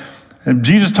back. And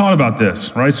Jesus taught about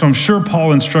this, right? So I'm sure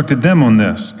Paul instructed them on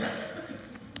this.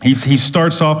 He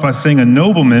starts off by saying a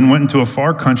nobleman went into a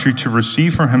far country to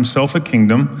receive for himself a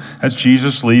kingdom. That's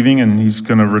Jesus leaving, and he's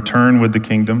going to return with the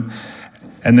kingdom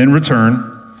and then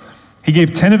return. He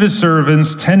gave 10 of his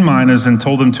servants 10 minas and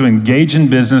told them to engage in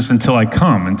business until I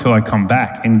come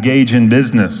back. Engage in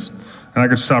business. And I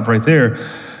could stop right there.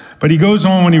 But he goes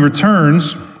on, when he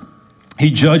returns, he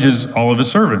judges all of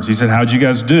his servants. He said, how'd you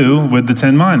guys do with the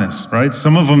 10 minas, right?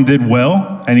 Some of them did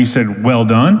well, and he said, well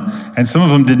done. And some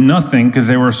of them did nothing because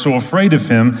they were so afraid of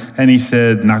him, and he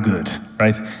said, not good,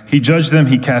 right? He judged them,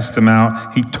 he cast them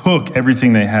out. He took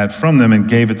everything they had from them and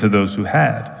gave it to those who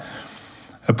had.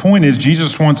 The point is,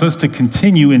 Jesus wants us to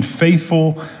continue in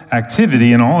faithful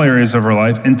activity in all areas of our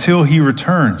life until he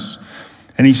returns.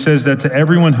 And he says that to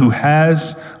everyone who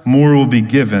has, more will be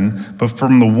given, but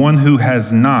from the one who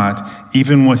has not,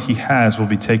 even what he has will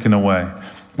be taken away.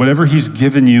 Whatever he's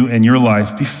given you in your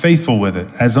life, be faithful with it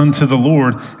as unto the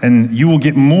Lord, and you will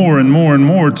get more and more and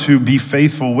more to be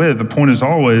faithful with. The point is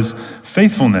always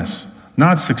faithfulness,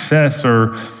 not success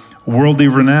or worldly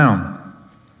renown.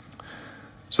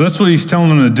 So that's what he's telling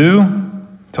them to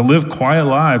do, to live quiet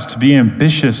lives, to be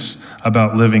ambitious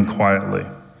about living quietly.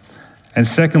 And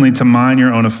secondly, to mind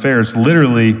your own affairs.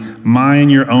 Literally,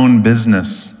 mind your own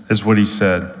business is what he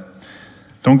said.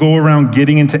 Don't go around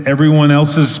getting into everyone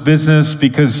else's business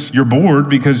because you're bored,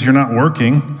 because you're not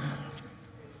working.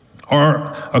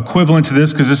 Our equivalent to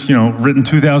this, because this, written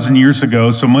 2,000 years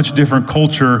ago, so much different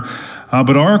culture,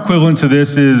 but our equivalent to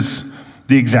this is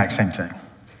the exact same thing.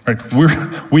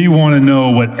 Right? We want to know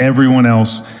what everyone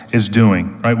else is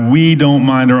doing, right? We don't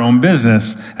mind our own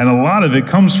business. And a lot of it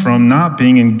comes from not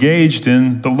being engaged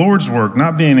in the Lord's work,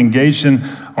 not being engaged in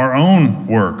our own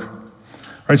work,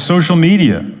 right? Social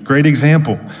media, great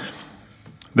example.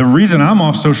 The reason I'm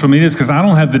off social media is because I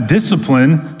don't have the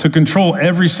discipline to control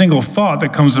every single thought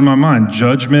that comes in my mind.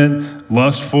 Judgment,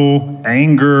 lustful,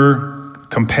 anger,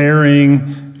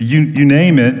 comparing, you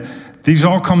name it. These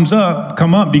all come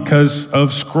up because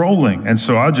of scrolling. And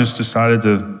so I just decided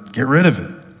to get rid of it.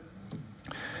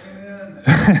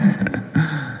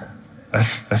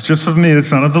 That's just of me.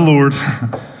 That's not of the Lord.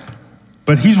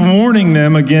 But he's warning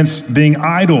them against being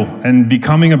idle and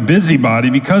becoming a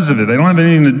busybody because of it. They don't have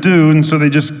anything to do, and so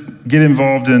they just get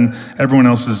involved in everyone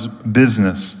else's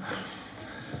business.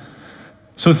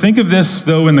 So think of this,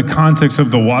 though, in the context of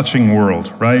the watching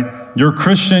world, right? You're a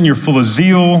Christian, you're full of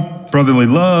zeal, brotherly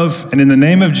love, and in the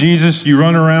name of Jesus, you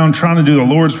run around trying to do the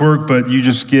Lord's work, but you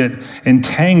just get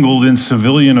entangled in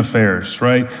civilian affairs,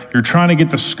 right? You're trying to get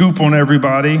the scoop on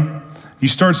everybody. You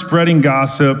start spreading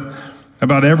gossip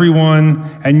about everyone,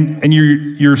 and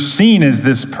you're seen as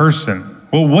this person.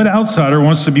 Well, what outsider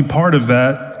wants to be part of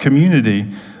that community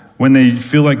when they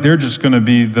feel like they're just going to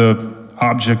be the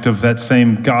object of that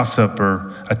same gossip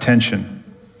or attention?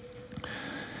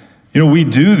 We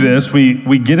do this,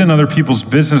 we get in other people's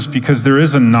business because there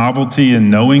is a novelty in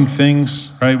knowing things,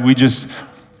 right?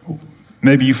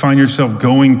 Maybe you find yourself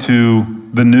going to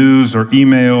the news or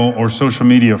email or social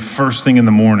media first thing in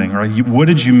the morning, right? What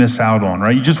did you miss out on,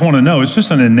 right? You just want to know. It's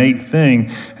just an innate thing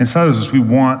inside of us. We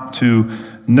want to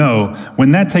know.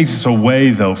 When that takes us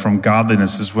away, though, from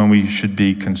godliness is when we should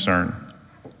be concerned.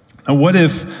 Now, what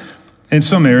if in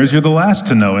some areas you're the last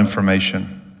to know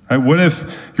information? Right? What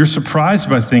if you're surprised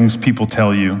by things people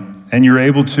tell you and you're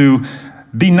able to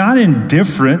be not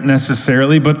indifferent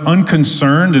necessarily, but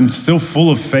unconcerned and still full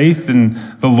of faith in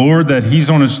the Lord that he's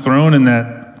on his throne and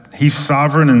that he's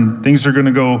sovereign and things are going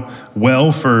to go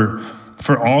well for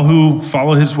all who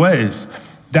follow his ways?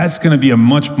 That's going to be a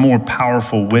much more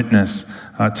powerful witness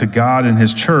to God and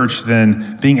his church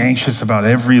than being anxious about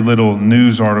every little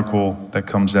news article that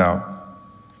comes out.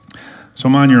 So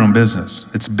mind your own business.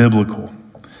 It's biblical.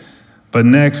 But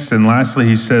next and lastly,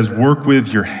 he says, work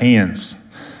with your hands.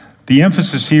 The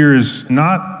emphasis here is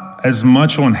not as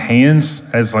much on hands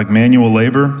as like manual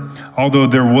labor, although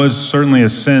there was certainly a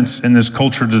sense in this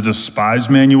culture to despise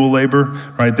manual labor,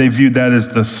 right? They viewed that as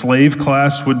the slave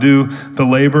class would do the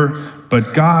labor,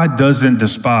 but God doesn't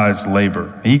despise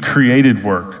labor. He created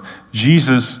work.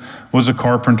 Jesus was a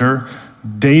carpenter.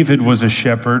 David was a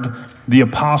shepherd. The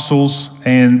apostles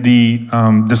and the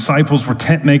disciples were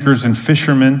tent makers and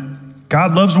fishermen.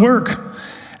 God loves work,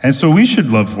 and so we should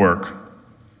love work.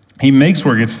 He makes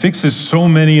work. It fixes so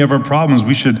many of our problems.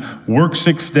 We should work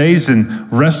 6 days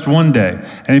and rest one day.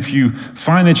 And if you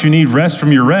find that you need rest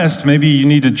from your rest, maybe you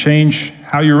need to change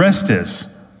how your rest is,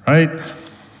 right?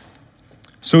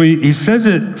 So he says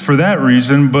it for that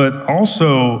reason, but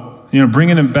also,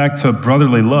 bringing it back to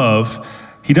brotherly love,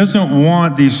 he doesn't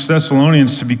want these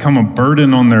Thessalonians to become a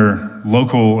burden on their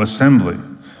local assembly.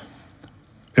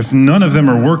 If none of them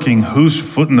are working, who's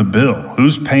footing the bill?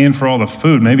 Who's paying for all the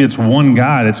food? Maybe it's one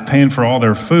guy that's paying for all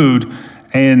their food,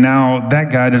 and now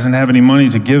that guy doesn't have any money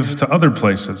to give to other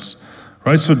places,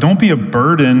 right? So don't be a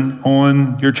burden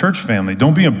on your church family.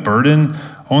 Don't be a burden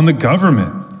on the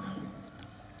government.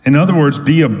 In other words,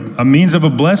 be a means of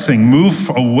a blessing. Move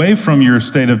away from your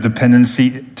state of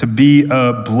dependency to be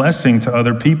a blessing to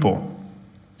other people.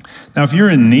 Now, if you're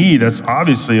in need, that's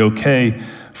obviously okay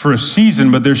for a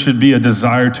season, but there should be a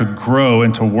desire to grow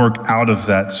and to work out of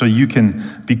that so you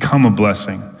can become a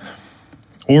blessing.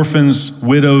 Orphans,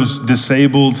 widows,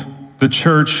 disabled, the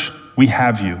church, we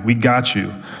have you. We got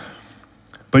you.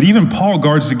 But even Paul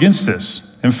guards against this.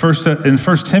 In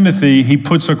 1 Timothy, he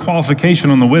puts a qualification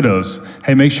on the widows.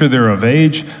 Hey, make sure they're of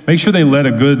age. Make sure they led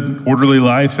a good, orderly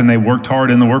life and they worked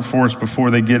hard in the workforce before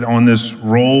they get on this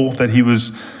role that he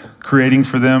was creating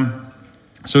for them.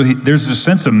 So there's a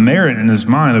sense of merit in his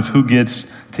mind of who gets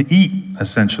to eat,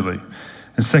 essentially.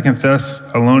 In 2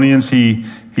 Thessalonians, he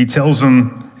tells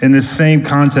them in this same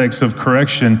context of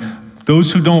correction,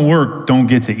 those who don't work don't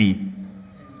get to eat.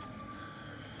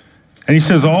 And he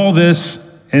says all this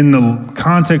in the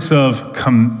context of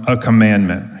a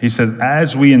commandment. He said,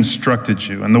 as we instructed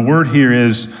you. And the word here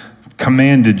is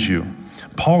commanded you.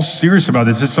 Paul's serious about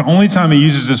this. It's the only time he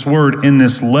uses this word in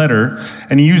this letter,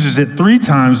 and he uses it 3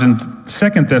 times in 2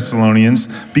 Thessalonians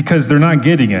because they're not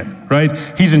getting it, right?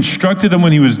 He's instructed them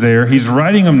when he was there. He's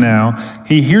writing them now.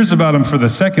 He hears about them for the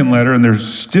second letter, and they're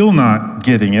still not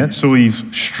getting it, so he's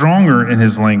stronger in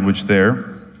his language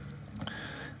there.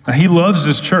 Now, he loves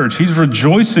this church. He's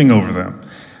rejoicing over them,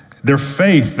 their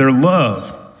faith, their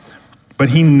love. But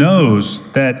he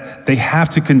knows that they have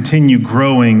to continue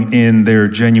growing in their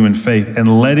genuine faith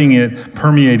and letting it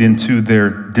permeate into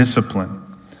their discipline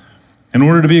in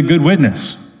order to be a good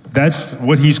witness. That's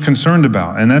what he's concerned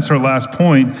about. And that's our last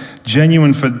point.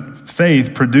 Genuine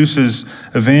faith produces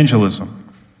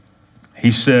evangelism. He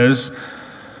says,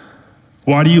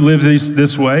 why do you live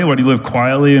this way? Why do you live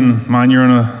quietly and mind your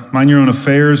own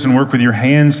affairs and work with your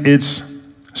hands? It's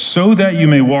so that you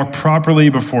may walk properly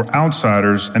before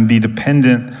outsiders and be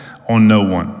dependent on no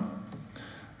one.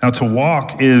 Now, to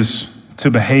walk is to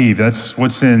behave. That's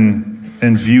what's in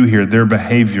view here, their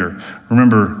behavior.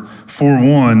 Remember,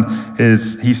 4:1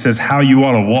 is, he says, how you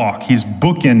ought to walk. He's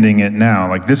bookending it now.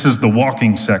 Like, this is the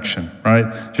walking section,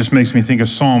 right? Just makes me think of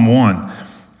Psalm 1,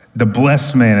 the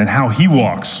blessed man and how he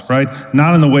walks, right?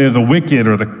 Not in the way of the wicked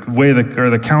or the way or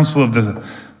the counsel of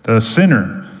the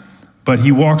sinner, but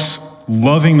he walks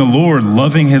loving the Lord,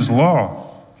 loving his law.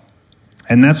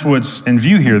 And that's what's in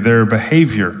view here, their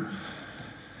behavior.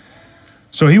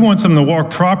 So he wants them to walk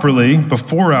properly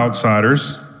before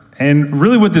outsiders. And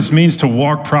really what this means to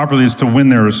walk properly is to win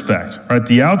their respect, right?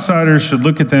 The outsiders should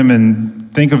look at them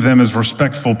and think of them as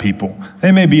respectful people.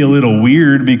 They may be a little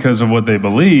weird because of what they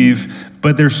believe,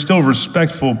 but they're still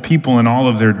respectful people in all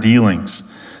of their dealings.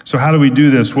 So how do we do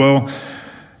this? Well,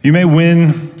 you may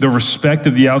win the respect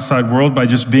of the outside world by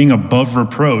just being above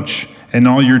reproach in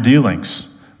all your dealings,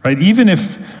 right? Even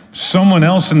if someone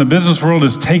else in the business world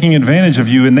is taking advantage of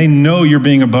you and they know you're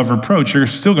being above reproach, you're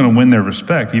still going to win their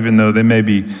respect, even though they may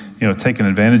be, taking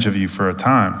advantage of you for a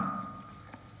time.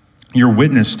 Your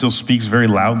witness still speaks very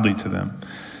loudly to them.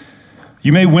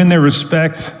 You may win their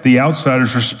respect, the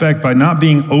outsider's respect, by not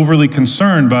being overly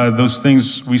concerned by those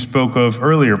things we spoke of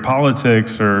earlier,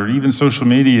 politics or even social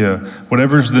media,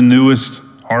 whatever's the newest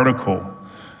article,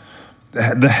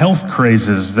 the health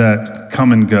crazes that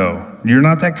come and go. You're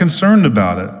not that concerned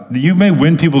about it. You may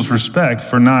win people's respect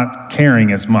for not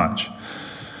caring as much.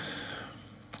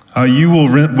 You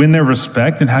will win their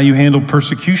respect in how you handle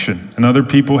persecution and other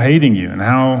people hating you, and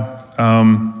how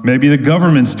maybe the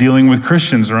government's dealing with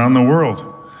Christians around the world.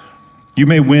 You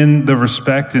may win the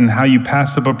respect in how you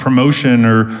pass up a promotion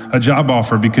or a job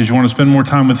offer because you want to spend more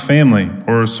time with family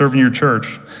or serving your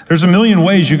church. There's a million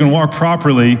ways you can walk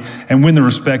properly and win the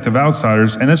respect of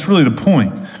outsiders, and that's really the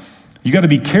point. You got to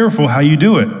be careful how you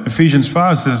do it. Ephesians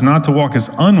 5 says not to walk as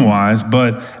unwise,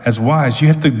 but as wise. You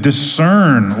have to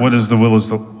discern what is the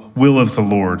will of the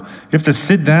Lord. You have to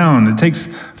sit down. It takes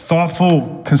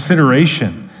thoughtful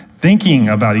consideration, thinking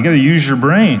about it. You got to use your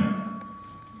brain.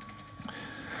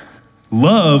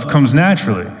 Love comes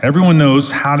naturally. Everyone knows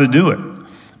how to do it.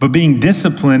 But being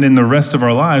disciplined in the rest of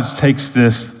our lives takes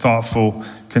this thoughtful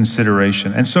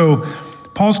consideration. And so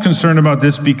Paul's concerned about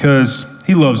this because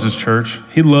he loves his church.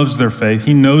 He loves their faith.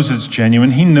 He knows it's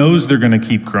genuine. He knows they're going to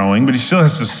keep growing, but he still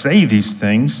has to say these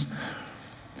things.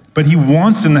 But he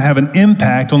wants them to have an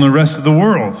impact on the rest of the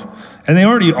world. And they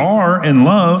already are in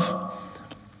love.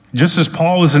 Just as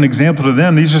Paul was an example to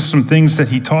them, these are some things that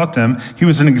he taught them. He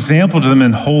was an example to them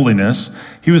in holiness.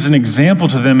 He was an example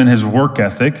to them in his work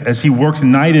ethic as he worked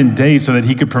night and day so that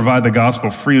he could provide the gospel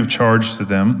free of charge to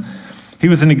them. He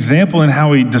was an example in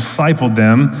how he discipled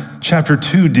them. Chapter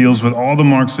 2 deals with all the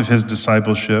marks of his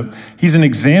discipleship. He's an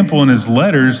example in his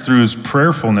letters through his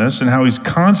prayerfulness and how he's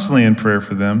constantly in prayer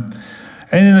for them.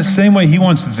 And in the same way, he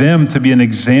wants them to be an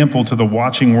example to the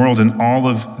watching world in all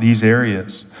of these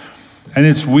areas. And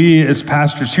it's we as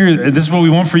pastors here, this is what we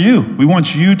want for you. We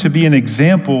want you to be an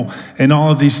example in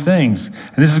all of these things.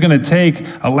 And this is going to take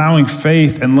allowing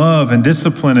faith and love and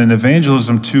discipline and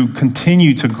evangelism to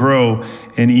continue to grow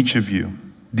in each of you.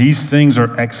 These things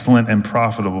are excellent and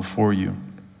profitable for you.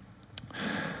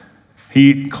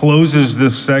 He closes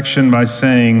this section by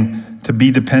saying to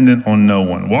be dependent on no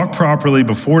one. Walk properly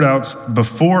before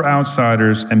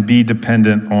outsiders and be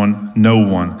dependent on no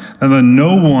one. Now, the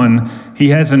no one he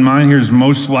has in mind here is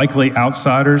most likely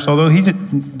outsiders, although he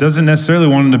doesn't necessarily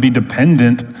want them to be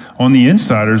dependent on the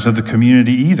insiders of the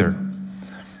community either.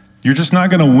 You're just not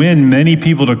going to win many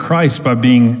people to Christ by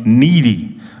being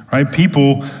needy, right?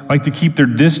 People like to keep their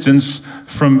distance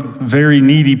from very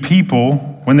needy people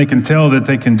when they can tell that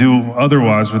they can do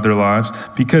otherwise with their lives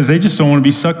because they just don't want to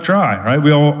be sucked dry, right?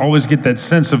 We always get that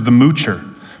sense of the moocher,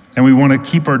 and we want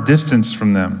to keep our distance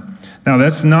from them. Now,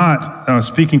 that's not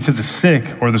speaking to the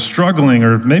sick or the struggling,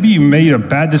 or maybe you made a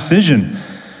bad decision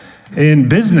in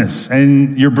business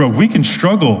and you're broke. We can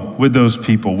struggle with those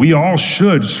people. We all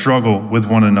should struggle with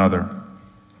one another.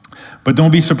 But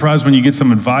don't be surprised when you get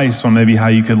some advice on maybe how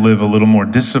you could live a little more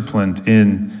disciplined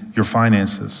in your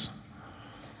finances.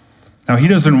 Now, he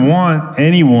doesn't want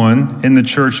anyone in the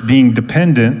church being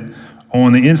dependent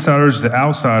on the insiders, the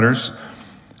outsiders.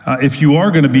 If you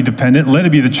are going to be dependent, let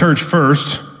it be the church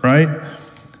first, right?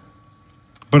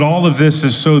 But all of this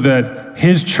is so that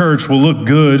his church will look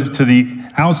good to the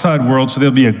outside world, so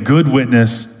they'll be a good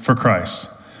witness for Christ.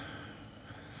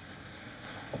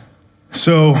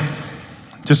 So,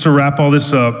 just to wrap all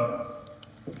this up,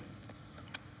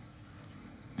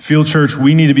 Field Church,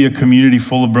 we need to be a community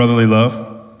full of brotherly love.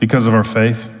 Because of our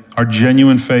faith, our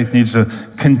genuine faith needs to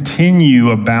continue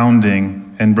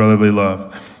abounding in brotherly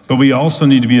love. But we also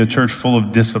need to be a church full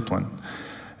of discipline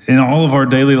in all of our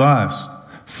daily lives,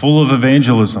 full of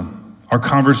evangelism. Our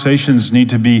conversations need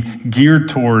to be geared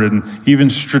toward and even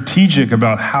strategic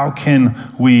about how can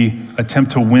we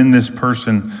attempt to win this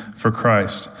person for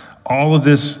Christ. All of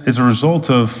this is a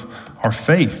result of our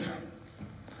faith.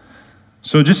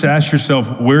 So just ask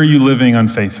yourself, where are you living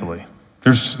unfaithfully?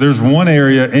 There's one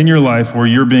area in your life where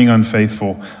you're being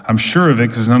unfaithful. I'm sure of it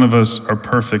because none of us are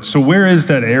perfect. So where is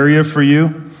that area for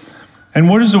you? And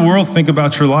what does the world think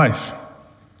about your life?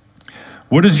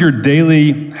 What does your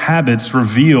daily habits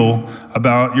reveal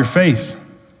about your faith?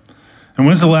 And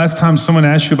when's the last time someone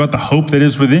asked you about the hope that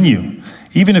is within you?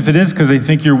 Even if it is because they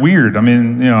think you're weird. I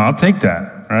mean, I'll take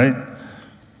that, right?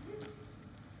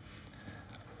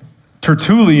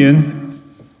 Tertullian,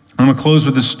 I'm going to close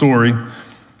with this story.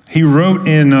 He wrote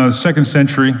in the 2nd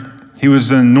century. He was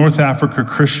a North Africa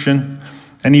Christian,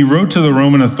 and he wrote to the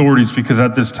Roman authorities because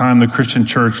at this time the Christian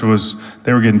church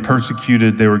they were getting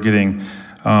persecuted, they were getting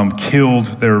killed,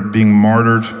 they were being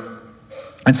martyred.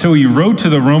 And so he wrote to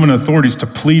the Roman authorities to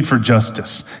plead for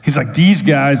justice. He's like, these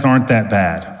guys aren't that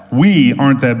bad. We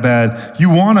aren't that bad.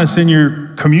 You want us in your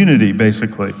community,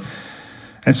 basically.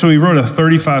 And so he wrote a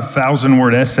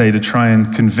 35,000-word essay to try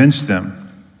and convince them.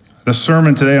 The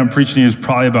sermon today I'm preaching to you is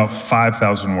probably about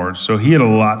 5,000 words. So he had a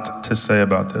lot to say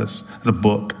about this. It's a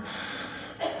book.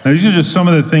 Now, these are just some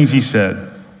of the things he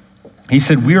said. He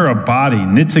said, we are a body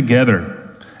knit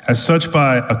together as such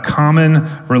by a common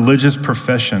religious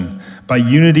profession, by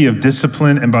unity of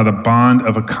discipline, and by the bond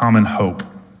of a common hope.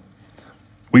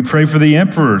 We pray for the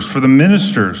emperors, for the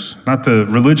ministers, not the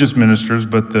religious ministers,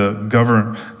 but the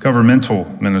governmental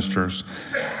ministers.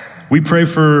 We pray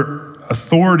for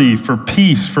authority, for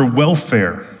peace, for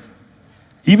welfare.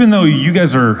 Even though you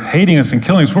guys are hating us and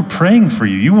killing us, we're praying for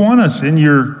you. You want us in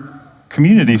your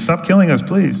community. Stop killing us,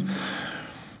 please.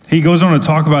 He goes on to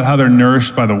talk about how they're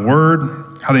nourished by the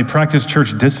word, how they practice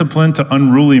church discipline to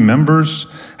unruly members,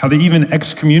 how they even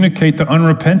excommunicate the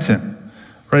unrepentant.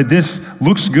 Right? This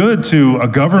looks good to a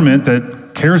government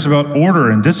that cares about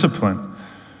order and discipline.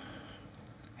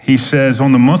 He says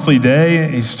on the monthly day,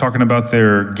 he's talking about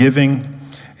their giving.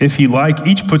 If he like,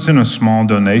 each puts in a small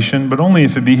donation, but only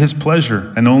if it be his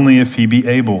pleasure, and only if he be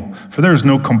able. For there is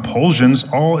no compulsions,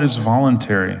 all is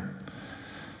voluntary.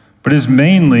 But it is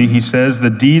mainly, he says,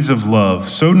 the deeds of love,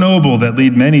 so noble that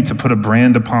lead many to put a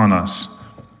brand upon us,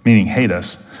 meaning hate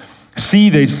us, See,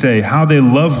 they say, how they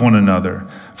love one another.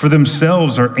 For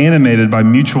themselves are animated by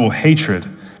mutual hatred,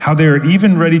 how they are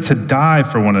even ready to die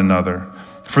for one another.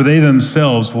 For they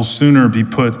themselves will sooner be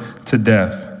put to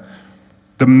death.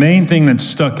 The main thing that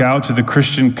stuck out to the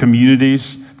Christian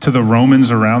communities, to the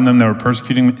Romans around them that were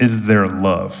persecuting them, is their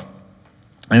love.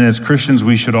 And as Christians,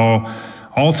 we should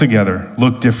all together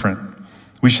look different.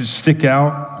 We should stick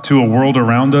out to a world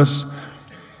around us.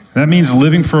 That means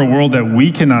living for a world that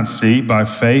we cannot see by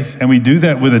faith, and we do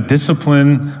that with a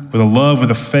discipline, with a love,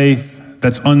 with a faith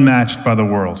that's unmatched by the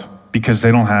world because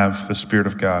they don't have the Spirit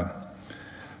of God.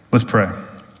 Let's pray.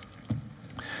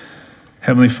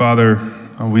 Heavenly Father,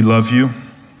 we love you.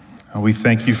 We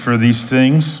thank you for these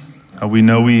things. We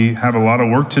know we have a lot of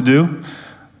work to do,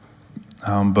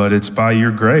 but it's by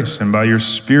your grace and by your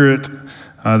Spirit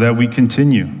that we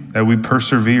continue, that we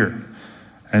persevere.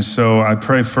 And so I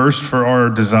pray first for our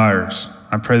desires.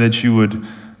 I pray that you would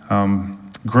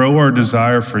grow our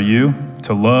desire for you,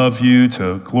 to love you,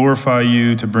 to glorify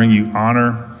you, to bring you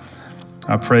honor.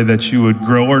 I pray that you would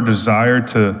grow our desire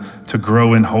to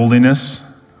grow in holiness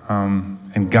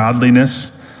and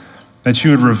godliness, that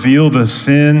you would reveal the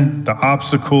sin, the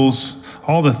obstacles,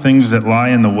 all the things that lie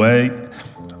in the way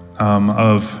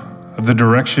of the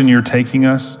direction you're taking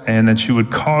us, and that you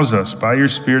would cause us by your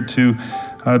Spirit to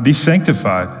be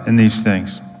sanctified in these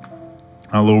things.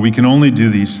 Lord, we can only do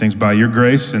these things by your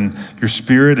grace and your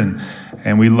Spirit,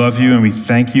 and we love you and we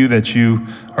thank you that you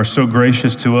are so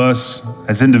gracious to us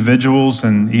as individuals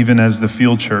and even as the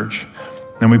field church.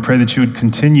 And we pray that you would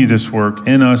continue this work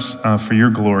in us for your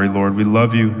glory, Lord. We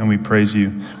love you and we praise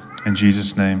you. In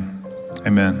Jesus' name, amen.